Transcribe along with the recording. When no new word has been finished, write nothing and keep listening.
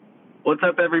What's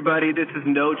up, everybody? This is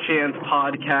No Chance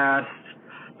Podcast,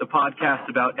 the podcast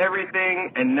about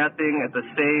everything and nothing at the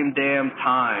same damn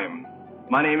time.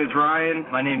 My name is Ryan.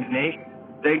 My name is Nate.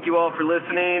 Thank you all for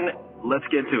listening. Let's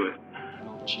get to it.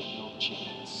 No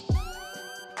chance.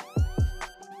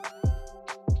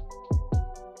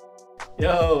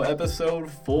 Yo,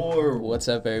 episode 4. What's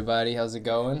up, everybody? How's it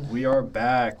going? We are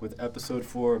back with episode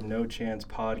 4 of No Chance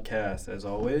Podcast. As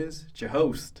always, it's your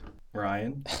host,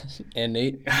 Ryan. And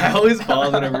Nate. I always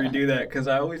pause whenever we do that because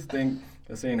I always think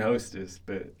of saying hostess,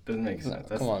 but it doesn't make sense.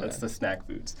 That's the snack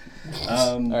foods.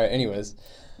 All right, anyways.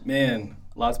 Man,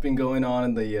 lots been going on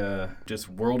in the just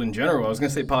world in general. I was going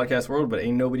to say podcast world, but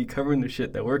ain't nobody covering the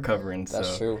shit that we're covering.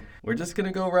 That's true. We're just going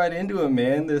to go right into it,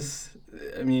 man.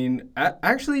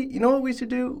 Actually, you know what we should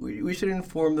do? We should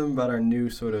inform them about our new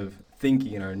sort of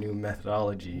thinking and our new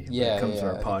methodology when it comes to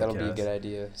our podcast. That'll be a good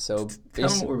idea. So tell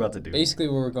them what we're about to do. Basically,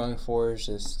 what we're going for is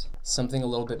just something a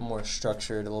little bit more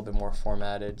structured, a little bit more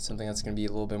formatted, something that's going to be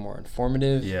a little bit more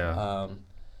informative. Yeah.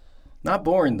 Not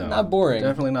boring, though. Not boring.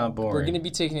 Definitely not boring. We're going to be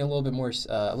taking it a little bit more,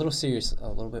 a little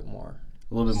bit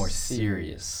more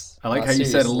serious. I like how you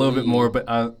said a little bit more,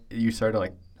 but you started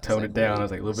to tone it down. I was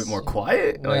like, a little bit more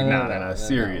quiet? No,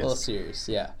 serious. A little serious,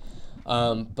 yeah.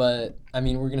 But I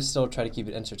mean, we're gonna still try to keep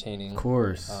it entertaining. Of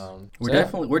course.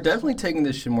 We're definitely taking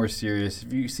this shit more serious.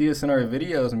 If you see us in our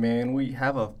videos, man, we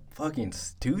have a fucking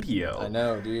studio. I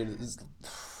know, dude. This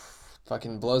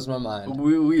fucking blows my mind.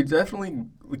 We definitely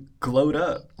glowed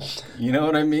up. You know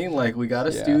what I mean? Like, we got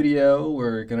a studio.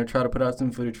 We're gonna try to put out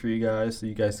some footage for you guys so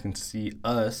you guys can see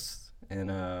us,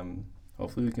 and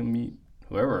hopefully we can meet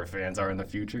whoever our fans are in the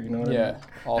future, you know what I mean? Yeah,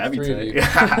 all three of you.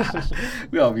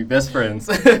 We all be best friends.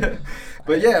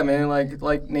 But yeah, man,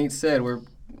 like Nate said, we're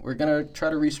going to try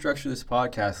to restructure this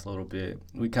podcast a little bit.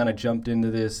 We kind of jumped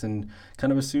into this and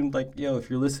kind of assumed, if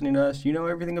you're listening to us, you know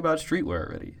everything about streetwear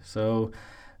already. So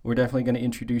we're definitely going to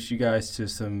introduce you guys to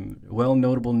some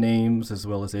well-notable names as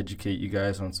well as educate you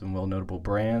guys on some well-notable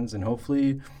brands. And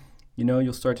hopefully,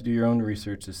 you'll start to do your own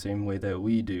research the same way that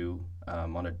we do.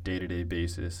 On a day-to-day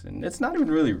basis. And it's not even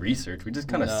really research. We just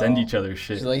kind of send each other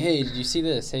shit. She's like, hey, did you see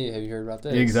this? Hey, have you heard about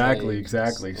this? Exactly.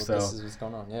 So this is what's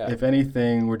going on, yeah. If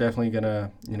anything, we're definitely going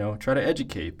to, try to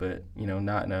educate, but,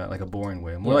 not in a boring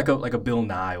way. More like a Bill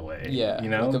Nye way. Yeah,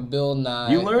 like a Bill Nye.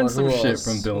 You learned some shit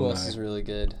from Bill Nye. Who else is really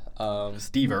good?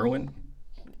 Steve Irwin.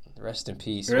 Rest in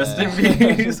peace, Rest man.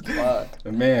 in peace. Fuck.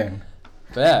 Man.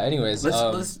 But yeah, anyways.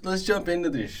 Let's jump into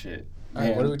this shit. All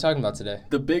right, what are we talking about today?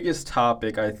 The biggest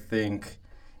topic, I think,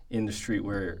 in the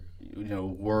streetwear,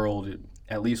 world,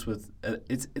 at least with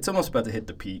it's almost about to hit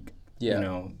the peak.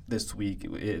 Yeah. This week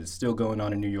it's still going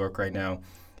on in New York right now.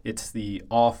 It's the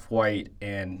Off-White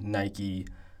and Nike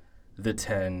The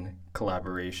 10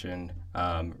 collaboration.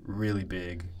 Really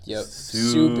big. Yep.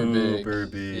 Super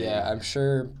big. Yeah, I'm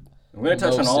sure. We're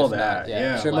gonna touch on all of that.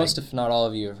 I'm sure most, if not all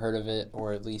of you, have heard of it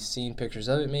or at least seen pictures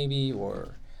of it, maybe,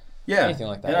 or. Yeah, anything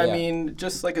like that. And I mean,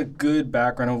 just like a good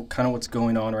background of kind of what's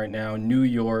going on right now. New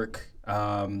York,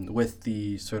 with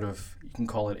the sort of, you can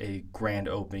call it a grand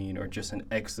opening or just an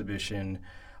exhibition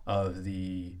of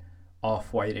the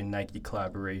Off-White and Nike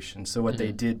collaboration. So what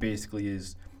they did basically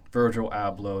is Virgil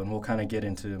Abloh, and we'll kind of get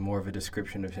into more of a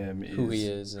description of him. Who he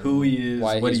is,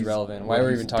 why he's relevant, why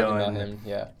we're even talking about him.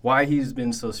 Yeah, why he's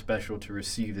been so special to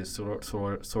receive this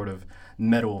sort of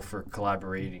medal for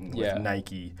collaborating with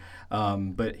Nike.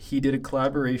 But he did a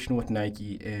collaboration with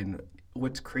Nike, and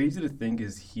what's crazy to think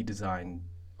is he designed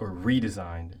or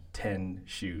redesigned 10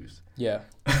 shoes. Yeah.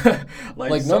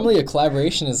 Normally a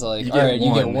collaboration is like, all right,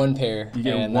 you get one pair,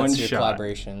 and that's your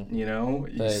collaboration.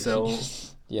 You sell...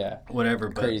 Yeah.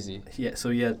 Whatever. Crazy. Yeah. So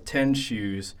you had 10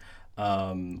 shoes.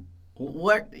 What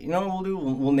we'll do?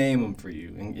 We'll name them for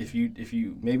you. And if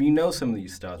you maybe you know some of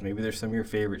these styles, maybe there's some of your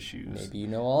favorite shoes. Maybe you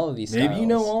know all of these styles. Maybe you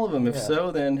know all of them. If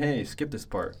so, then hey, skip this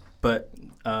part. But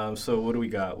so what do we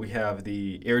got? We have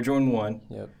the Air Jordan 1.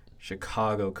 Yep.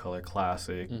 Chicago Color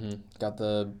Classic. Mm-hmm. Got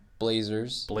the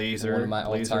Blazers. Blazer. One of my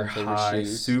all-time favorite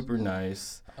shoes. Super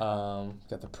nice.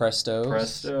 Got the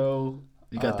Prestos.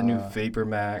 You got the new Vapor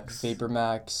Max.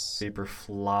 Vaporfly.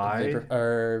 Vaporfly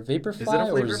or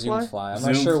Zoomfly?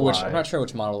 I'm not sure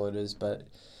which model it is, but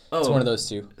it's one of those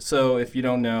two. So if you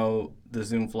don't know, the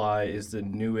Zoomfly is the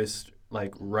newest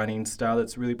running style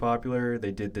that's really popular.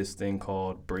 They did this thing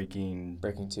called Breaking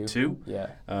 2. Yeah.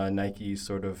 Nike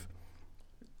sort of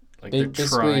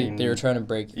basically they were trying to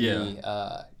break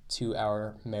the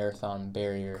 2-hour marathon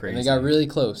barrier. Crazy. And they got really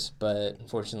close, but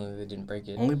unfortunately they didn't break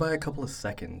it. Only by a couple of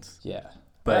seconds. Yeah.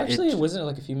 But actually, wasn't it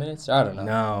like a few minutes? I don't know.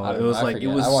 No, I don't it was know. I like forget.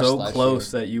 it was I watched so the live close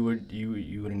stream. that you wouldn't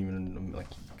even like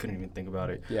couldn't even think about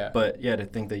it. Yeah. But yeah, to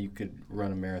think that you could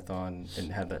run a marathon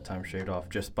and have that time shaved off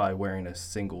just by wearing a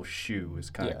single shoe is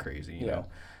kind of crazy, you know.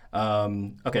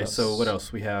 Okay, so what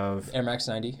else? We have Air Max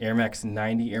 90. Air Max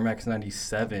 90, Air Max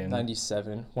 97.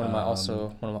 97. One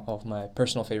of my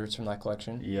personal favorites from that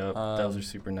collection. Yep, those are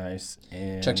super nice.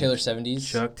 And Chuck Taylor 70s.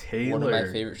 Chuck Taylor. One of my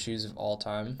favorite shoes of all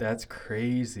time. That's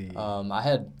crazy. I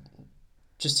had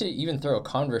just to even throw a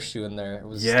Converse shoe in there. It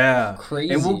was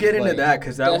crazy. And we'll get into that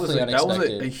because that was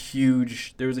unexpected. a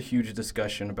huge. There was a huge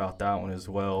discussion about that one as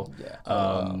well.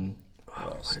 Yeah.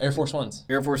 Air Force Ones.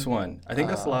 Air Force One. I think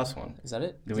that's the last one. Is that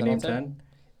it? Did we name 10?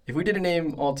 If we didn't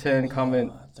name all 10,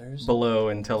 comment below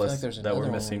and tell us that we're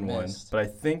missing one. But I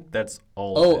think that's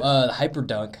all. Oh, the Hyper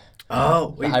Dunk.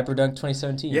 Oh, wait. The Hyper Dunk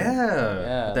 2017.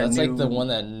 Yeah. That's like the one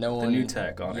that no one. The new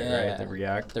tech on it, right? The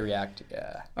React. The React,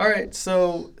 yeah. All right,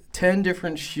 so 10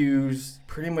 different shoes,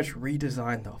 pretty much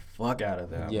redesigned the fuck out of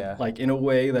them. Yeah. Like in a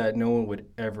way that no one would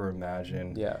ever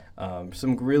imagine. Yeah.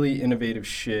 Some really innovative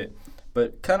shit.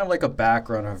 But kind of like a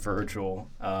background of Virgil,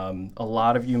 a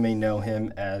lot of you may know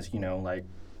him as, like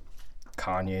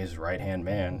Kanye's right-hand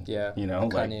man. Yeah.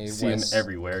 Like see him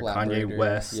everywhere. Kanye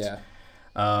West. Yeah.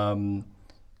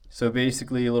 So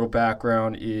basically a little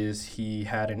background is he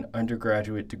had an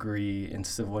undergraduate degree in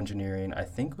civil engineering. I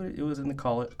think it was in the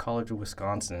College of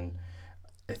Wisconsin.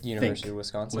 University of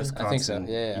Wisconsin? I think so,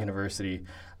 yeah. University.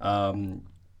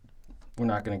 We're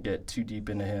not going to get too deep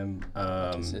into him,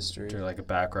 his history, to like a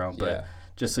background, but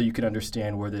just so you can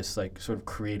understand where this like sort of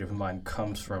creative mind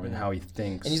comes from and how he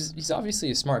thinks. And he's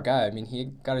obviously a smart guy. I mean, he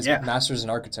got his master's in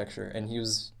architecture, and he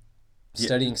was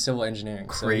studying civil engineering.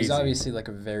 Crazy. So he's obviously like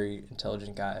a very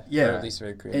intelligent guy. Yeah, or at least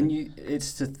very creative. And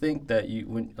it's to think that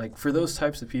when like for those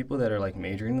types of people that are like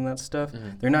majoring in that stuff,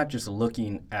 they're not just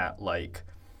looking at like,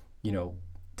 you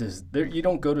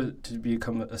don't go to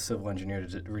become a civil engineer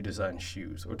to redesign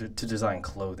shoes or to design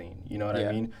clothing. You know what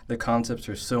I mean? The concepts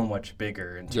are so much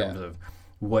bigger in terms of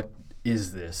what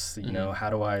is this? How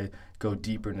do I go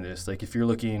deeper into this? Like if you're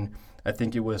looking, I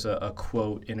think it was a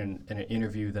quote in an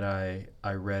interview that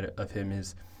I read of him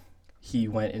is he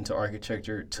went into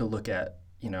architecture to look at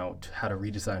how to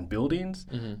redesign buildings,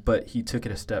 but he took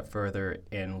it a step further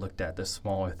and looked at the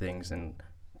smaller things and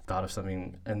thought of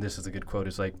something. And this is a good quote.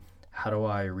 It's like, how do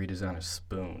I redesign a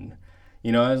spoon?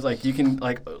 It's like you can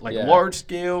like large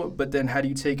scale, but then how do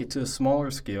you take it to a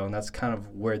smaller scale? And that's kind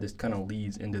of where this kind of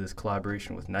leads into this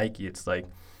collaboration with Nike. It's like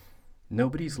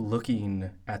nobody's looking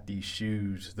at these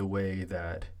shoes the way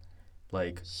that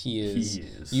like he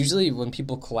is. Usually when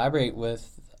people collaborate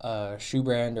with a shoe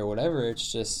brand or whatever,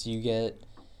 it's just you get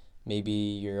maybe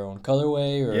your own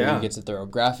colorway or you get to throw a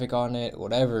graphic on it,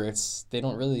 whatever. They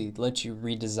don't really let you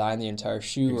redesign the entire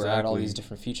shoe or add all these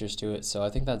different features to it. So I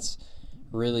think that's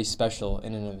really special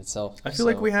in and of itself. I feel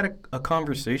like we had a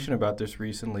conversation about this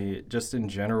recently, just in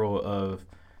general of,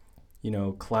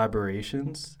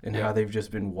 collaborations and how they've just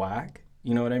been whack.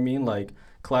 You know what I mean? Like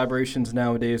collaborations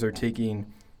nowadays are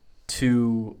taking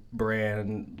 2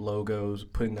 brand logos,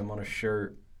 putting them on a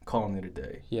shirt, calling it a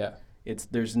day. Yeah.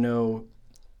 There's no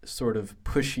sort of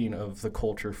pushing of the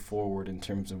culture forward in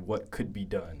terms of what could be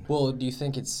done. Well, do you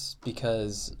think it's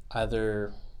because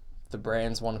either the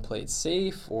brands want to play it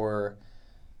safe, or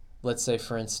let's say,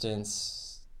 for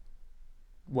instance,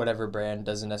 whatever brand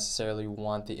doesn't necessarily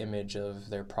want the image of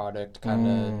their product kind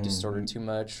of distorted too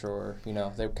much, or,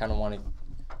 they kind of want to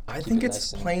I think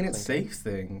it's playing it safe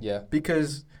thing. Yeah.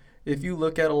 Because if you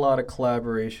look at a lot of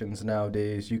collaborations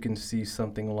nowadays, you can see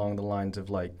something along the lines of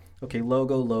like, okay,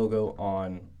 logo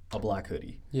on a black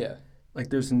hoodie. Yeah. Like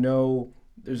there's no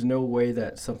way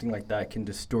that something like that can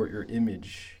distort your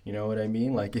image. You know what I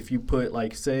mean? Like if you put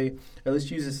like, say, let's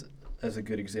use this as a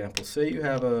good example. Say you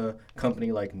have a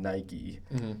company like Nike,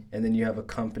 and then you have a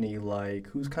company like,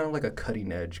 who's kind of like a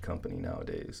cutting edge company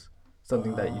nowadays.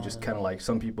 Something that you just kind of like,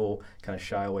 some people kind of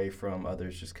shy away from,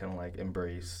 others just kind of like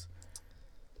embrace.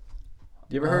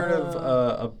 You ever heard of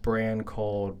a brand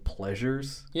called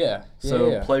Pleasures? Yeah.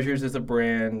 So Pleasures is a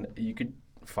brand, you could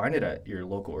find it at your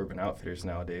local Urban Outfitters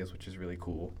nowadays, which is really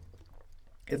cool.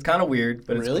 It's kind of weird,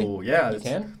 but it's cool. Yeah. You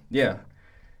can? Yeah.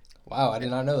 Wow, I did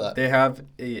not know that. They have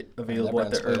it available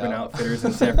at the Urban Outfitters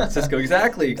in San Francisco.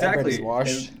 Exactly.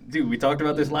 And, dude, we talked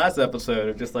about this last episode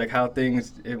of just like how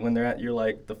things, when they're at your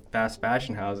like the fast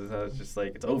fashion houses, how it's just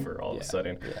like it's over all of a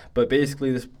sudden. Yeah. But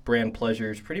basically this brand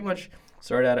Pleasures pretty much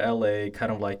started out of LA,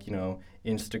 kind of like,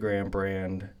 Instagram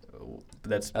brand.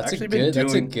 That's actually been doing.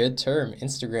 That's a good term,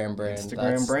 Instagram brand.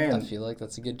 Brand. I feel like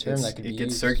that's a good term that could be used. It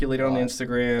gets circulated on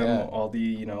Instagram. Yeah. All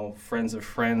the friends of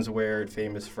friends wear it,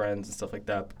 famous friends and stuff like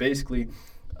that. But basically,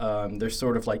 their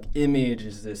sort of like image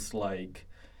is this like,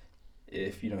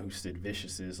 if you know who Sid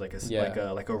Vicious is, like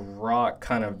a rock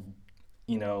kind of,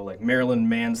 you know, like Marilyn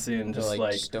Manson, just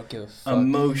like just don't give a fuck.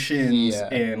 Emotions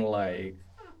and like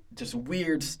just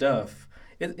weird stuff.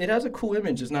 It has a cool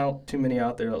image. There's not too many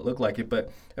out there that look like it, but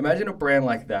imagine a brand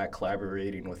like that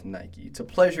collaborating with Nike. To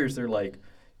Pleasures, they're like,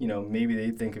 you know, maybe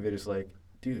they think of it as like,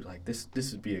 dude, like this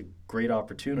would be a great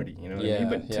opportunity, you know what I mean?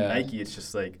 But to Nike, it's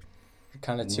just like,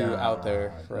 kind of too out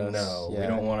there for us. No, we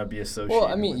don't want to be associated.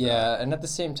 Well, I mean, with that. and at the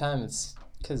same time, it's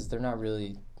because they're not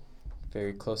really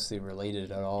very closely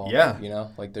related at all. Yeah, you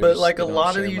know, like but like they a don't lot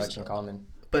of share these, much in common.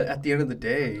 But at the end of the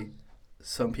day,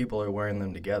 some people are wearing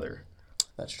them together.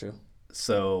 That's true.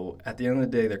 So at the end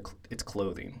of the day, it's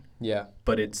clothing. Yeah.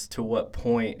 But it's to what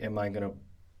point am I gonna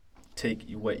take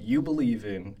what you believe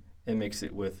in and mix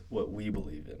it with what we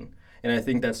believe in? And I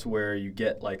think that's where you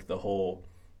get like the whole,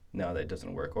 no, that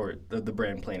doesn't work, or the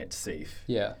brand playing it safe.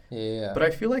 Yeah. But I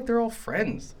feel like they're all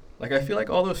friends. Like I feel like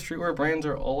all those streetwear brands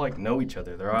are all like know each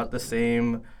other. They're at the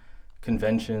same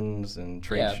conventions and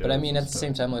trade shows. Yeah, but I mean at the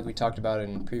same time, like we talked about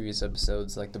in previous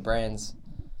episodes, like the brands,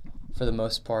 for the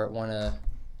most part, want to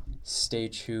stay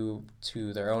true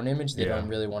to their own image. They don't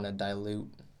really want to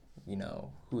dilute, you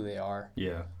know, who they are.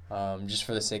 Yeah. Just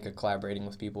for the sake of collaborating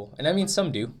with people. And I mean,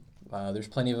 some do. There's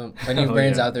plenty of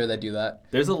brands out there that do that.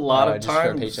 There's a lot of just for a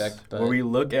times paycheck, where we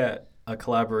look at a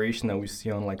collaboration that we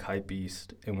see on like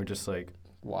Hypebeast and we're just like,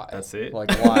 why? That's it? Like,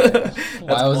 why?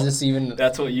 Why was this even...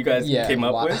 That's what you guys came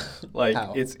up with? Like,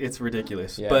 How? it's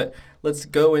ridiculous. Yeah. But let's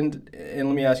go and let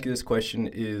me ask you this question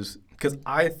is, because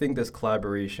I think this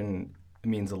collaboration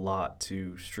means a lot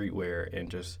to streetwear and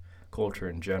just culture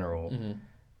in general. Mm-hmm.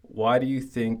 Why do you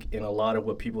think, in a lot of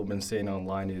what people have been saying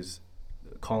online, is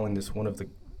calling this one of the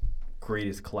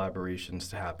greatest collaborations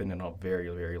to happen in a very,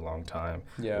 very long time?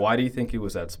 Yeah. Why do you think it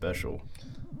was that special?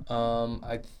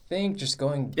 I think just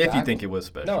going If back, you think it was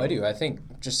special. No, I do. I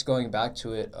think just going back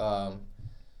to it,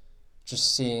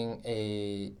 just seeing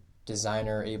a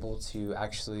designer able to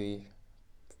actually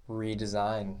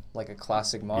redesign like a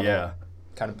classic model,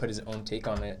 kind of put his own take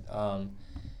on it,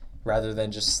 rather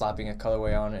than just slapping a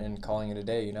colorway on it and calling it a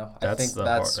day, you know? I think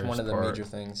that's one of the major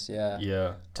things,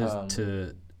 Yeah,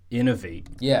 to innovate.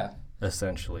 Yeah.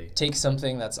 Essentially. Take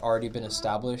something that's already been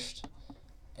established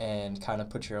and kind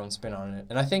of put your own spin on it.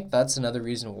 And I think that's another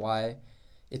reason why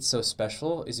it's so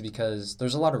special is because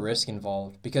there's a lot of risk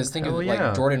involved. Because think of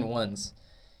like Jordan 1s.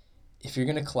 If you're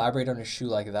going to collaborate on a shoe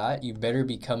like that, you better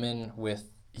be coming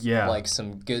with like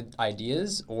some good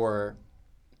ideas or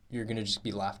you're going to just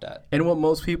be laughed at. And what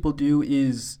most people do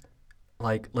is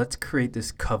like, let's create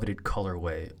this coveted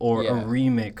colorway or a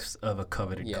remix of a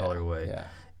coveted colorway. Yeah.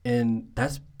 And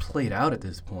that's played out at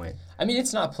this point. I mean,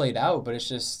 it's not played out, but it's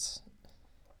just...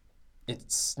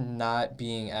 it's not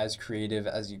being as creative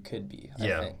as you could be,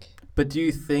 I think. But do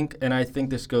you think, and I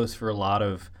think this goes for a lot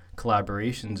of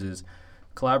collaborations, is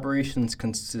collaborations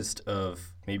consist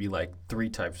of maybe like 3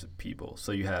 types of people.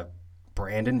 So you have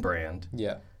brand and brand.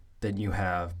 Yeah. Then you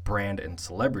have brand and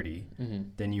celebrity. Mm-hmm.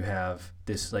 Then you have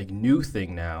this like new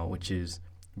thing now, which is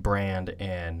brand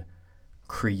and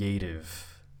creative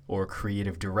or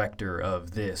creative director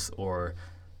of this or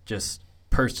just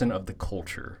person of the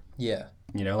culture. Yeah.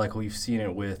 You know, like we've seen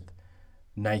it with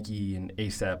Nike and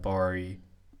A$AP Bari.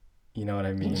 You know what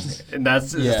I mean? And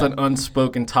that's just an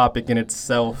unspoken topic in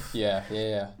itself.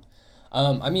 Yeah.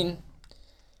 I mean,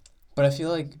 but I feel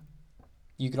like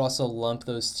you could also lump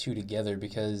those two together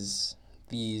because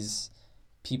these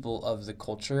people of the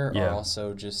culture are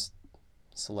also just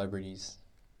celebrities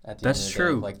at the end of the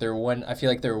true. Day. Like they're one. I feel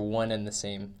like they're one and the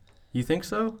same. You think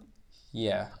so?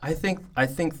 Yeah. I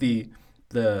think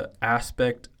the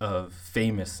aspect of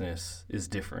famousness is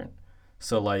different.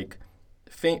 So like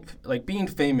being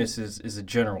famous is a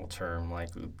general term.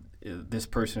 Like this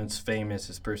person is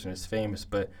famous,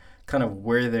 but kind of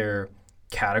where they're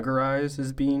categorized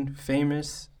as being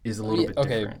famous is a little bit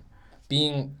different.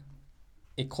 Being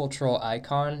a cultural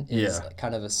icon is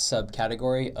kind of a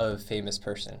subcategory of famous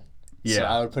person. Yeah. So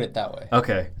I would put it that way.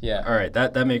 Okay. Yeah. All right.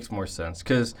 That makes more sense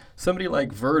because somebody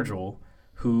like Virgil,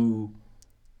 who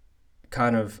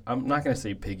kind of, I'm not going to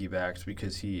say piggybacks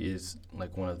because he is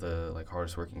like one of the like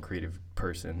hardest working creative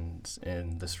persons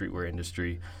in the streetwear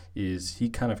industry, is he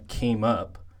kind of came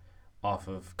up off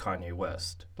of Kanye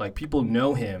West. Like people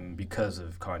know him because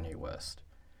of Kanye West,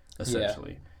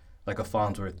 essentially. Like a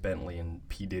Farnsworth Bentley and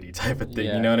P. Diddy type of thing,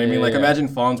 you know what I mean? Like imagine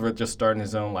Farnsworth just starting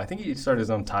his own, I think he started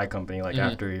his own tie company like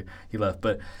after he left.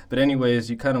 But anyways,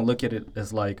 you kind of look at it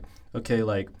as like, okay,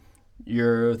 like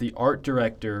you're the art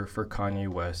director for Kanye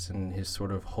West and his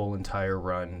sort of whole entire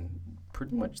run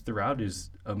pretty much throughout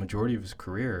a majority of his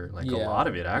career, like a Yeah. lot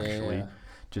of it actually. Yeah.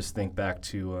 Just think back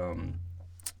to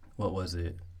what was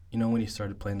it? You know, when he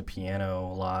started playing the piano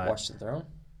a lot. Watch the Throne?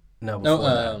 No, before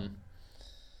No, that.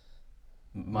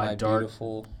 My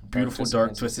beautiful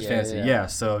dark twisted fantasy. Yeah. Yeah,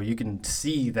 so you can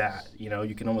see that, you know,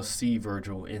 you can almost see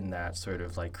Virgil in that sort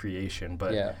of like creation.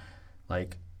 But Yeah.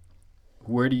 like,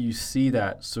 where do you see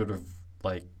that sort of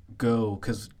like go?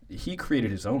 Because he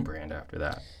created his own brand after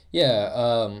that.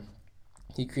 Yeah,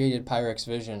 he created Pyrex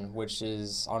Vision, which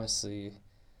is honestly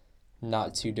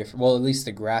not too different. Well, at least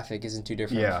the graphic isn't too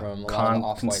different from a lot of the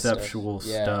Off-White conceptual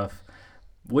stuff. stuff.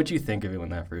 What'd you think of it when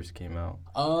that first came out?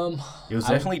 It was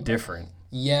I- definitely different.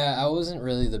 Yeah, I wasn't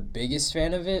really the biggest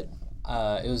fan of it.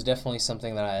 It was definitely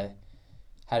something that I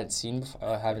haven't seen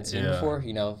Yeah. before.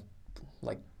 You know,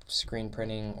 like screen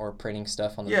printing or printing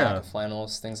stuff on the Yeah. back of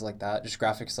flannels, things like that, just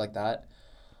graphics like that.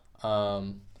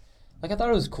 Like I thought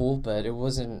it was cool, but it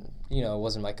wasn't. You know, it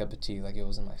wasn't my cup of tea. Like it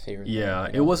wasn't my favorite. Yeah,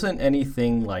 thing, it wasn't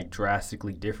anything like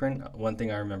drastically different. One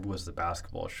thing I remember was the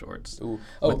basketball shorts Ooh.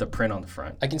 with the print on the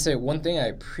front. I can say one thing I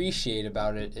appreciate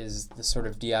about it is the sort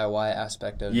of DIY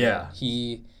aspect of Yeah. it.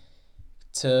 He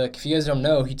took, if you guys don't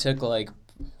know, he took like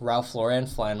Ralph Lauren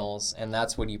flannels, and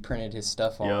that's what he printed his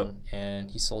stuff on, Yep.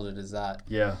 and he sold it as that.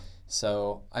 Yeah,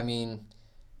 So, I mean,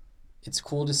 it's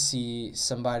cool to see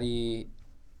somebody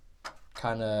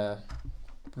kind of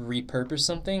repurpose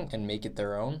something and make it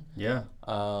their own, yeah.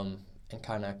 and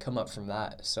kind of come up from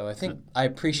that. So I think I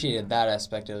appreciated that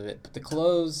aspect of it. But the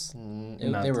clothes, they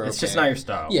were okay. It's just not your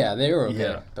style. Yeah, they were okay.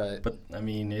 Yeah. But I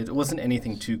mean, it wasn't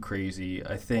anything too crazy.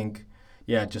 I think,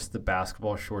 yeah, just the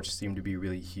basketball shorts seemed to be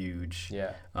really huge.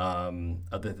 yeah.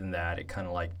 Other than that, it kind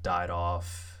of like died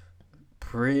off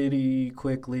pretty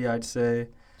quickly, I'd say.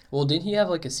 Well, didn't he have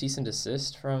like a cease and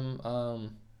desist from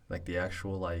Like the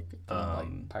actual like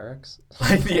Pyrex?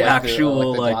 like the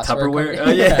actual the like glassware Tupperware.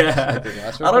 company? Yeah. Like the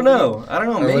glassware I don't company? know. I don't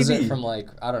know. Or Maybe was it from like,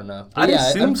 I don't know. But I'd yeah,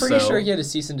 assume I'm pretty so. sure he had a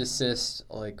cease and desist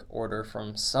like order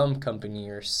from some company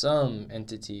or some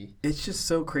entity. It's just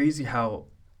so crazy how,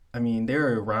 I mean, they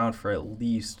were around for at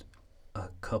least a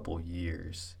couple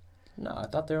years, No, I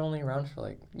thought they were only around for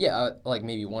like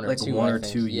maybe one or like two. 1 I or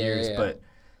think. 2 Yeah, years. yeah. But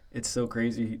it's so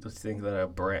crazy to think that a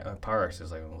Pyrex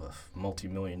is like a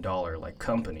multi-million-dollar like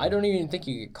company. I don't even think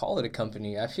you could call it a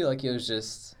company. I feel like it was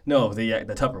just No, the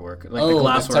Tupperware, like Oh, the the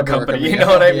glassware Tupperware company. company. You know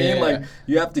what I Yeah, mean? yeah, Like yeah.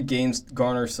 you have to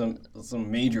garner some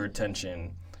major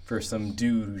attention for some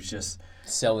dude who's just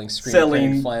selling screen selling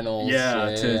printed flannels.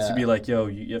 to be like, yo,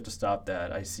 you have to stop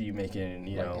that. I see you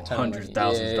making Like a ton of hundreds, money.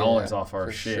 thousands of dollars off our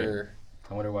for shit. Sure.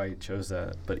 I wonder why he chose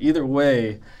that. But either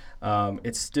way,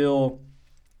 it's still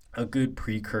a good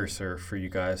precursor for you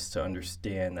guys to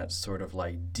understand that sort of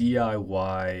like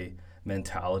DIY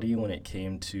mentality when it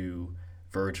came to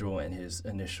Virgil and his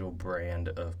initial brand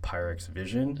of Pyrex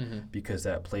Vision, because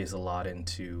that plays a lot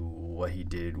into what he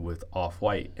did with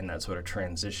Off-White and that sort of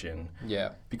transition.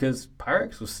 Yeah. Because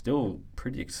Pyrex was still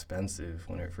pretty expensive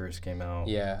when it first came out.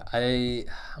 Yeah.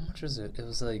 How much was it? It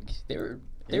was like they were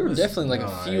It was- definitely like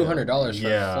a few $100s for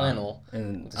yeah. a flannel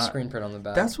And with a screen print on the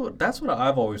back. That's what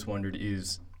I've always wondered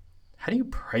is, how do you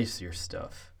price your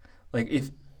stuff? Like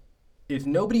if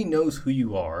nobody knows who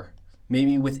you are,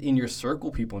 maybe within your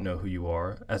circle people know who you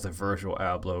are as a Virgil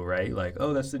Abloh, right? Like,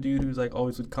 oh, that's the dude who's like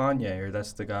always with Kanye, or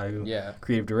that's the guy who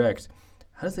creative directs.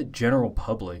 How does the general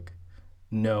public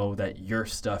know that your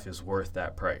stuff is worth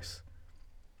that price?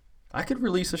 I could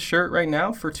release a shirt right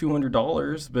now for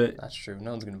 $200, but That's true.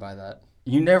 No one's gonna buy that.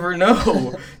 you never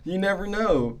know. You never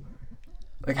know.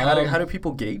 Like, how do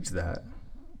people gauge that?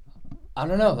 I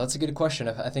don't know. That's a good question.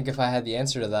 I think if I had the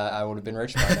answer to that, I would have been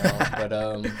rich by now. But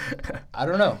I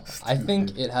don't know. I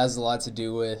think it has a lot to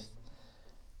do with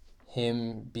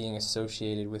him being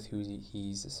associated with who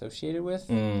he's associated with,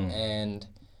 and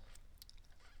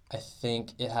I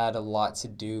think it had a lot to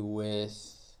do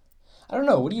with. I don't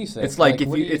know. What do you think? It's like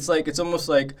it's almost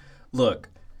like, look,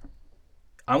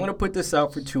 I'm gonna put this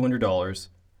out for $200.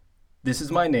 This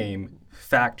is my name.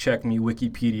 Fact check me,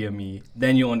 Wikipedia me.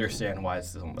 Then you'll understand why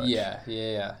it's so much.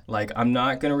 Yeah. Like, I'm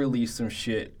not gonna release some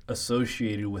shit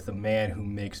associated with a man who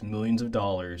makes millions of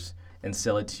dollars and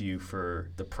sell it to you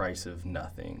for the price of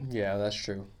nothing. Yeah, that's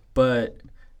true. But,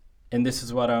 and this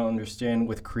is what I understand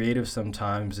with creative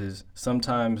sometimes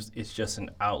it's just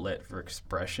an outlet for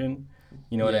expression.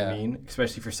 You know what I mean?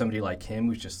 Especially for somebody like him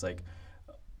who's just like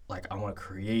I want to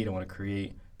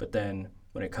create. But then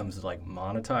when it comes to like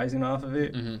monetizing off of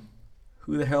it,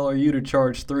 who the hell are you to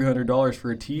charge $300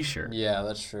 for a T-shirt? Yeah,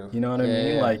 that's true. You know what I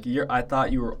mean? Yeah. Like I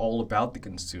thought you were all about the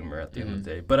consumer at the end of the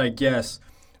day. But I guess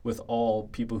with all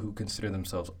people who consider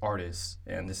themselves artists,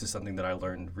 and this is something that I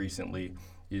learned recently,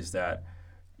 is that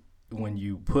when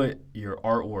you put your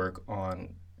artwork on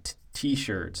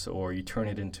T-shirts, or you turn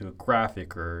it into a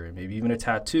graphic, or maybe even a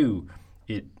tattoo,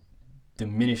 it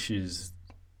diminishes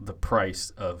the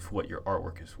price of what your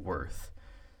artwork is worth.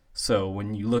 So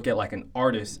when you look at like an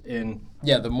artist in...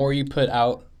 Yeah, the more you put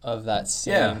out of that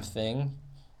same thing,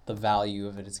 the value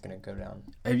of it is going to go down.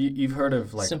 You've heard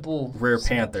of like simple Rare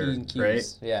Panther, right?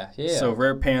 Yeah. So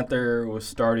Rare Panther was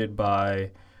started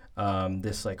by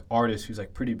this like artist who's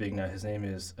like pretty big now.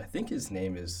 I think his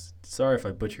name is, sorry if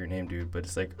I butcher your name, dude, but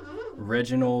it's like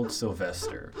Reginald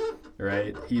Sylvester,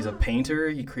 right? He's a painter.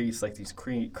 He creates like these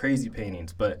crazy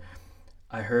paintings, but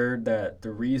I heard that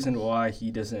the reason why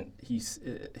he's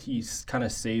kind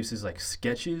of saves his like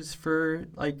sketches for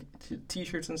like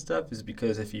T-shirts and stuff is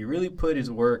because if he really put his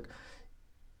work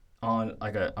on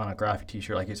like on a graphic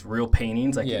T-shirt, like his real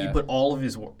paintings, like if he put all of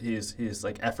his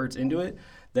like efforts into it,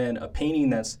 then a painting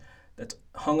that's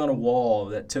hung on a wall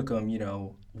that took him, you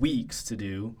know, weeks to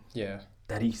do,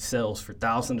 that he sells for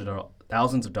thousands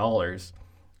of dollars,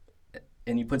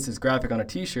 and he puts his graphic on a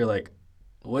T-shirt, like,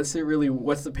 what's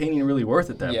the painting really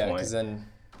worth at that point? Yeah, because then,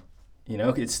 you know,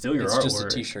 it's still your artwork. It's just a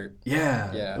T-shirt.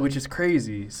 Yeah, which is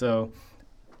crazy. So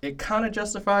it kind of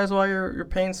justifies why you're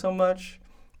paying so much,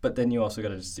 but then you also got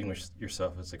to distinguish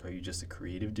yourself as like, are you just a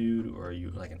creative dude, or are you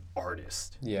like an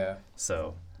artist? Yeah.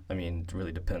 So, I mean, it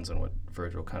really depends on what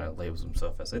Virgil kind of labels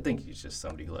himself as. I think he's just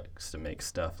somebody who likes to make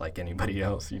stuff like anybody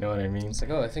else, you know what I mean? It's like,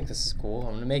 oh, I think this is cool. I'm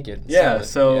going to make it.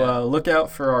 Look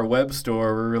out for our web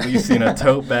store. We're releasing a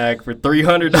tote bag for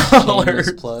 $300.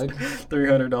 Shameless plug.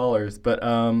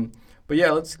 $300. But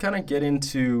yeah, let's kind of get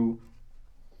into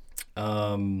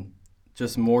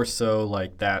just more so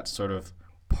like that sort of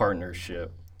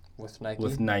partnership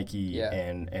with Nike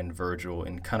and Virgil,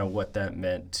 and kind of what that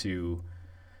meant to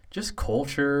just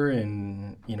culture,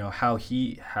 and you know how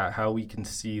we can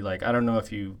see, like, I don't know if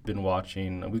you've been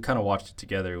watching, we kind of watched it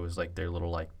together. It was like their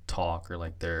little like talk or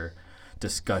like their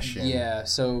discussion. Yeah,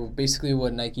 so basically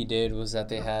what Nike did was that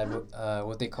they had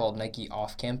what they called Nike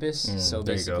Off Campus. So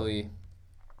basically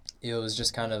it was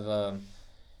just kind of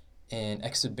an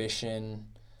exhibition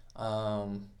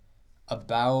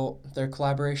about their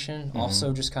collaboration,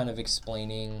 also just kind of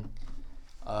explaining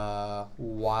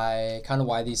why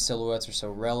these silhouettes are so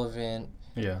relevant.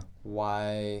 Yeah.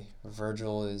 Why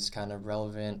Virgil is kind of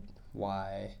relevant.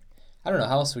 Why, I don't know,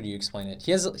 how else would you explain it?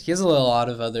 He has a lot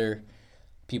of other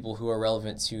people who are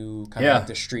relevant to kind of like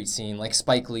the street scene, like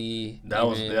Spike Lee. That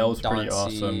was pretty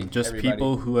awesome. Just everybody.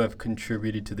 People who have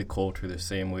contributed to the culture the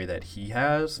same way that he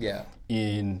has. Yeah.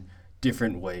 In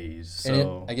different ways.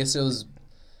 So I guess it was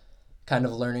kind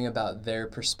of learning about their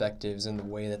perspectives and the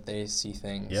way that they see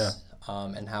things. Yeah.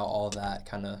 And how all that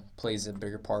kind of plays a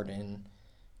bigger part in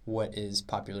what is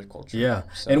popular culture. Yeah,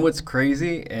 so. And what's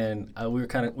crazy, and we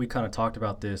kind of talked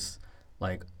about this,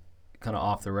 like, kind of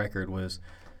off the record, was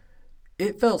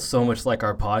it felt so much like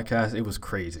our podcast. It was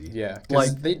crazy. Yeah,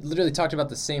 like they literally talked about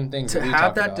the same things. To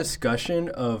have that discussion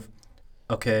of,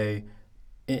 okay,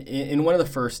 in one of the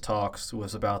first talks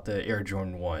was about the Air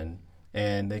Jordan 1,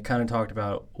 and they kind of talked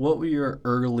about what were your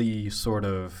early sort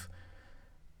of,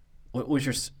 what was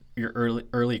your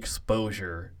early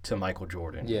exposure to Michael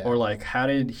Jordan, or like how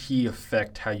did he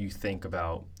affect how you think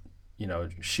about, you know,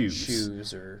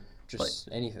 shoes or just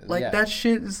like, anything like that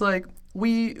shit is like,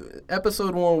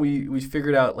 episode 1 we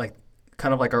figured out like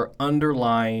kind of like our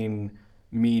underlying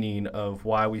meaning of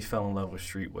why we fell in love with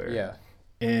streetwear.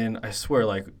 And I swear,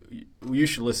 like, you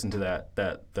should listen to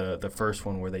that the first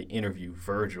one where they interview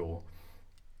Virgil.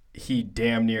 It's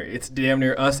damn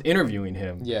near us interviewing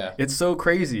him. Yeah. It's so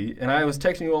crazy. And I was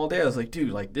texting you all day. I was like,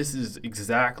 dude, like, this is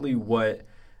exactly what,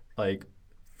 like,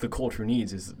 the culture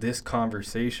needs, is this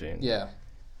conversation. Yeah.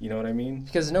 You know what I mean?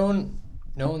 Because no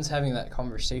one's having that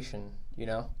conversation, you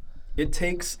know? It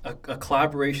takes a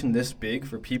collaboration this big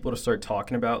for people to start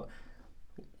talking about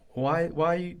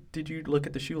why did you look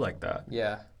at the shoe like that?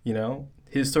 Yeah. You know?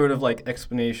 His sort of, like,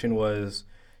 explanation was,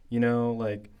 you know,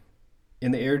 like, in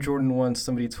the Air Jordan 1,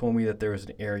 somebody told me that there was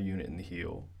an air unit in the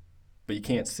heel, but you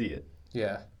can't see it.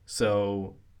 Yeah.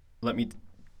 So let me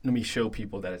show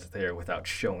people that it's there without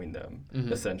showing them,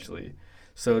 essentially.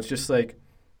 So it's just like,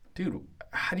 dude,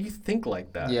 how do you think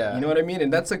like that? Yeah. You know what I mean?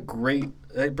 And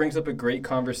that brings up a great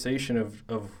conversation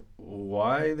of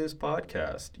why this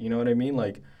podcast. You know what I mean?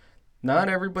 Like, not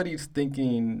everybody's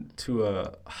thinking to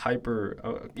a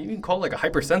you can call it like a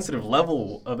hypersensitive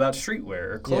level about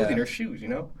streetwear or clothing or shoes, you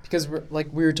know? Because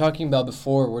like we were talking about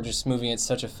before, we're just moving at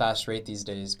such a fast rate these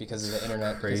days because of the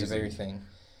internet, because of everything.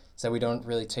 So we don't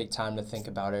really take time to think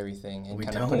about everything and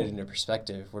kind of put it into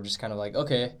perspective. We're just kind of like,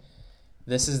 okay,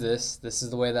 this is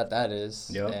the way that is.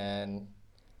 Yep. And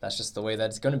that's just the way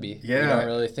that's going to be. Yeah. You don't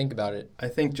really think about it. I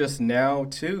think just now,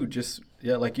 too,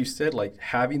 like you said, like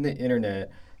having the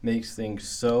internet makes things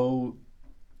so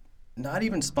not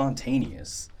even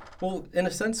spontaneous. Well, in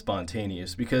a sense,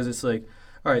 spontaneous, because it's like,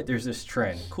 all right, there's this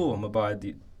trend. Cool, I'm going to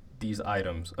buy these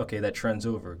items. Okay, that trend's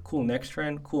over. Cool, next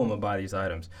trend. Cool, I'm going to buy these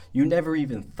items. You never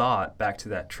even thought back to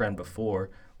that trend before,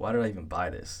 why did I even buy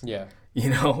this? Yeah. You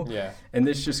know? Yeah. And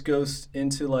this just goes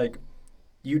into like,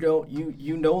 you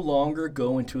no longer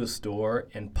go into a store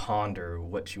and ponder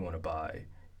what you want to buy.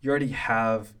 You already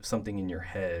have something in your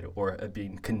head or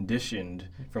being conditioned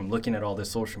from looking at all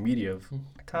this social media of,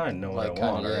 I kind of know what I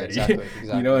want already. Exactly.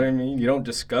 You know what I mean? You don't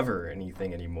discover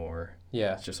anything anymore.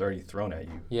 Yeah. It's just already thrown at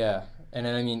you. Yeah. And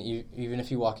then, I mean, even if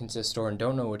you walk into a store and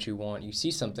don't know what you want, you see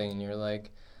something and you're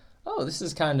like, oh, this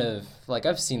is kind of, like,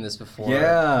 I've seen this before.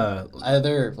 Yeah.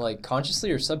 Either, like, consciously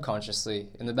or subconsciously.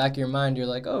 In the back of your mind, you're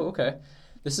like, oh, okay,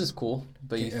 this is cool.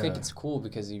 But you think it's cool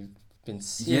because you've been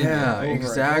seeing it over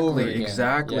exactly, and over again.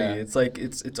 exactly. Yeah. It's like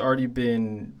it's already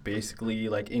been basically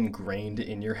like ingrained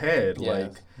in your head. Yeah.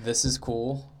 Like, this is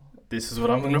cool. this is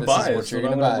what I'm going to This buy. is what This is you're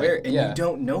what I'm gonna going to buy. wear. And Yeah. you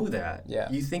don't know that. Yeah.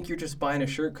 You think you're just buying a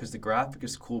shirt because the graphic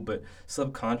is cool, but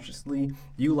subconsciously,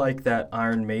 you like that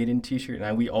Iron Maiden t-shirt.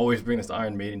 And we always bring this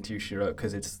Iron Maiden t-shirt up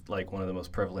because it's like one of the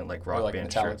most prevalent like rock like band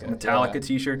Metallica. shirts. Metallica Yeah.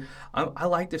 t-shirt. I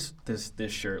like this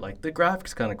shirt. Like the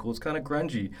graphic's kind of cool. It's kind of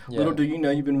grungy. Yeah. Little do you know,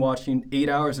 you've been watching 8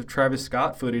 hours of Travis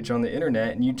Scott footage on the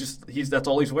internet, and that's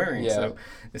all he's wearing. Yeah. So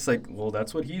it's like, well,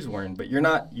 that's what he's wearing. But you're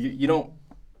not. You don't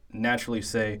naturally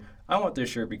say, I want this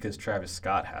shirt because Travis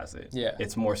Scott has it. Yeah.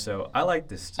 It's more so, I like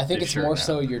this. I think this it's shirt more now.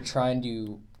 so you're trying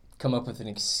to come up with an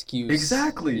excuse.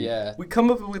 Exactly. Yeah. We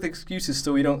come up with excuses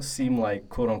so we don't seem like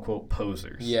quote unquote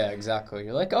posers. Yeah, exactly.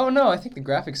 You're like, oh no, I think the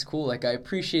graphic's cool. Like, I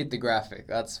appreciate the graphic.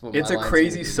 That's what It's my a line's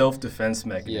crazy gonna be. self-defense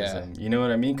mechanism. You know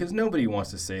what I mean? Because nobody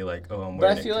wants to say like, oh, I'm But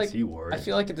wearing I it feel because like he wore it. I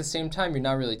feel like at the same time, you're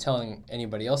not really telling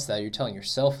anybody else that. You're telling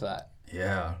yourself that.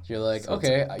 Yeah. You're like, So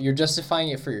okay, you're justifying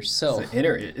it for yourself.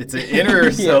 It's an inner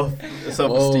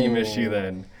self-esteem Whoa. issue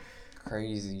then.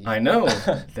 Crazy. I know.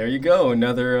 There you go.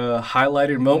 Another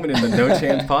highlighted moment in the No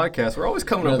Chance podcast. We're always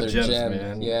coming up with Another gems, gem.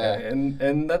 man. Yeah.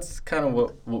 And that's kind of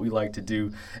what we like to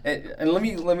do. And let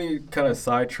me kind of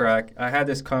sidetrack. I had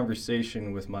this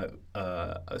conversation with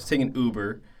I was taking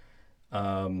Uber,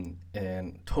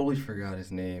 and totally forgot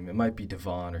his name. It might be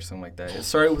Devon or something like that. It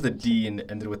started with a D and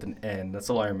ended with an N. That's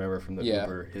all I remember from the Yeah.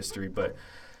 Uber history. But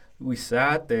we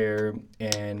sat there,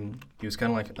 and he was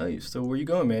kind of like, "Oh, so where you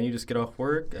going, man? You just get off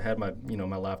work?" I had my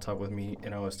laptop with me,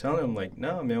 and I was telling him like,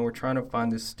 "No, man, we're trying to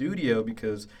find this studio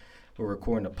because we're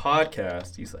recording a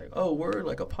podcast." He's like, "Oh, we're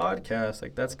like a podcast,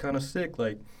 like that's kind of sick.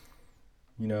 Like,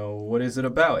 what is it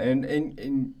about?"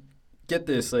 And get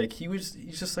this, like he's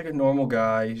just like a normal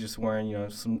guy. He's just wearing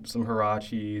some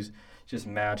Huaraches, just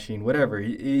matching whatever.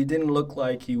 He didn't look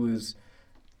like he was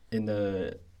in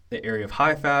the area of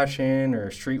high fashion or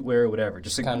streetwear or whatever.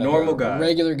 Just a kind normal of a guy.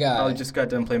 regular guy. Probably just got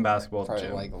done playing basketball at the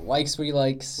Probably gym. likes what he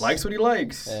likes. Likes what he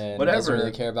likes. And whatever. doesn't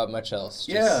really care about much else. Just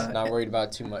Yeah. Not worried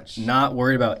about too much. Not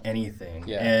worried about anything.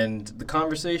 Yeah. And the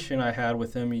conversation I had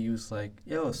with him, he was like,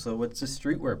 "Yo, so what's this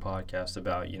streetwear podcast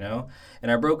about, And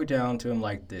I broke it down to him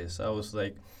like this. I was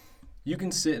like, you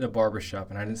can sit in a barbershop,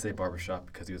 and I didn't say barbershop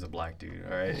because he was a black dude,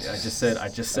 all right? I just said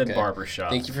Okay. barbershop.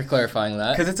 Thank you for clarifying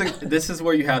that. Because this is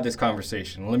where you have this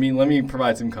conversation. Let me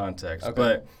provide some context. Okay.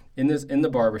 But in the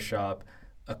barbershop,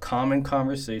 a common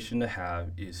conversation to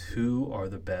have is who are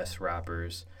the best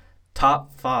rappers,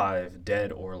 top 5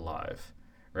 dead or alive,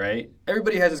 right?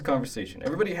 Everybody has this conversation.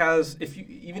 Everybody has,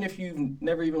 even if you've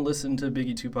never even listened to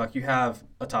Biggie, Tupac, you have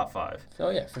a top 5.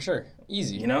 Oh yeah, for sure.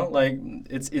 Easy. Like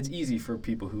it's easy for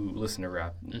people who listen to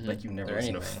rap. Like you've never Or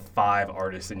listened anything. to 5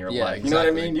 artists in your Yeah, life. You know what I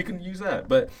exactly. mean? You can use that.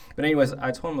 But anyways,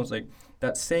 I told him, I was like,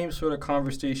 that same sort of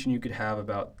conversation you could have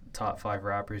about top 5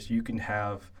 rappers, you can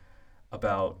have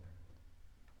about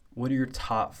what are your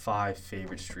top 5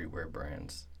 favorite streetwear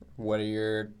brands?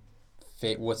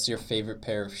 What's your favorite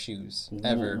pair of shoes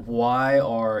ever? Why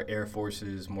are Air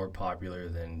Forces more popular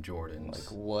than Jordans?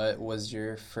 Like, what was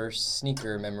your first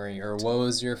sneaker memory, or what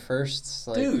was your first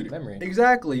Dude, memory?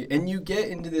 Exactly. And you get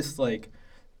into this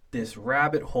this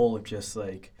rabbit hole of just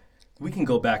we can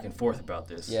go back and forth about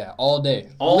this. Yeah, all day.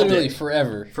 All Literally day.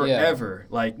 forever. Forever.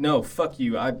 Like, no, fuck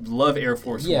you. I love Air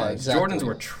Force Yeah, Ones. exactly. Jordans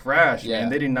were trash, Yeah. man.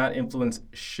 They did not influence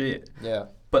shit. Yeah.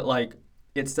 But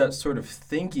it's that sort of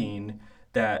thinking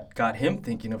that got him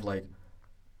thinking of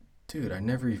dude, I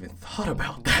never even thought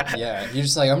about that. Yeah. You're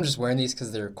just like, I'm just wearing these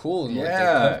because they're cool and they're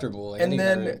Yeah. comfortable. And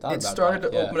then it it started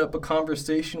to open up a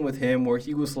conversation with him where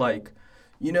he was like,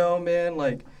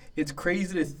 man, it's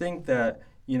crazy to think that,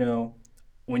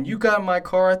 when you got in my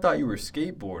car, I thought you were a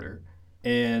skateboarder.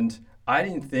 And I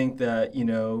didn't think that, you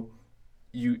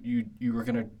were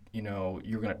gonna, you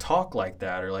were gonna talk like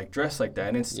that or like dress like that.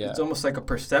 And it's almost like a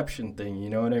perception thing, you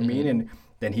know what I mean? And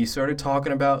then he started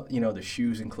talking about, the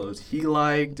shoes and clothes he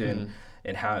liked and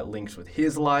how it links with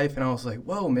his life. And I was like,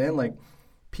 whoa, man, like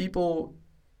people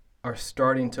are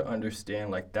starting to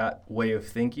understand like that way of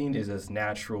thinking is as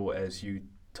natural as you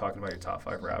talking about your top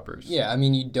 5 rappers. Yeah, I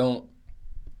mean, you don't.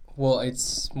 Well,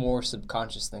 it's more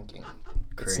subconscious thinking.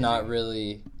 Crazy. It's not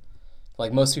really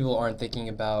like most people aren't thinking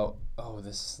about, oh,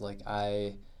 this is like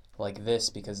I like this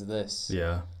because of this.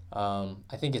 Yeah.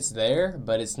 I think it's there,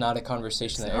 but it's not a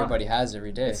conversation that everybody has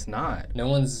every day. It's not. No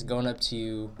one's going up to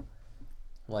you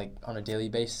like on a daily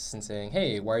basis and saying,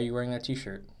 "Hey, why are you wearing that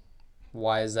T-shirt?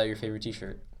 Why is that your favorite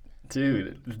T-shirt?"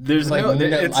 Dude, there's like,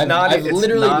 I've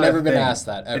literally never been asked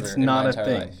that ever. It's not a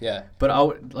thing. Life. Yeah. But I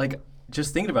would like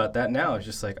just thinking about that now. It's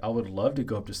just like I would love to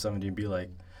go up to somebody and be like,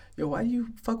 "Yo, why do you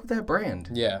fuck with that brand?"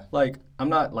 Yeah. Like I'm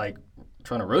not like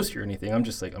trying to roast you or anything. I'm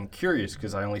just like I'm curious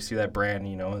because I only see that brand,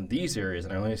 in these areas,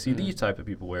 and I only see these type of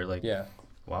people wear. Like,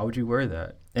 why would you wear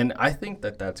that? And I think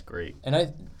that that's great.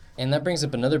 And that brings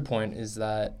up another point is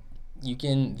that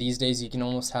these days you can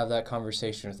almost have that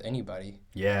conversation with anybody.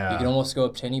 Yeah. You can almost go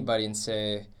up to anybody and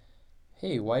say,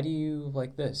 "Hey, why do you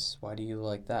like this? Why do you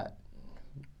like that?"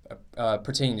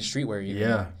 Pertaining to streetwear, even.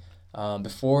 Yeah.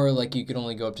 Before, like, you could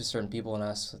only go up to certain people and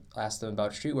ask them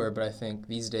about streetwear, but I think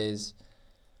these days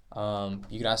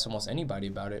you could ask almost anybody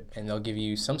about it, and they'll give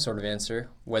you some sort of answer,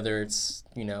 whether it's,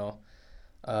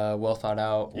 well thought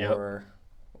out or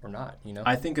not,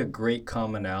 I think a great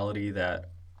commonality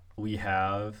that we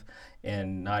have,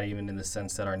 and not even in the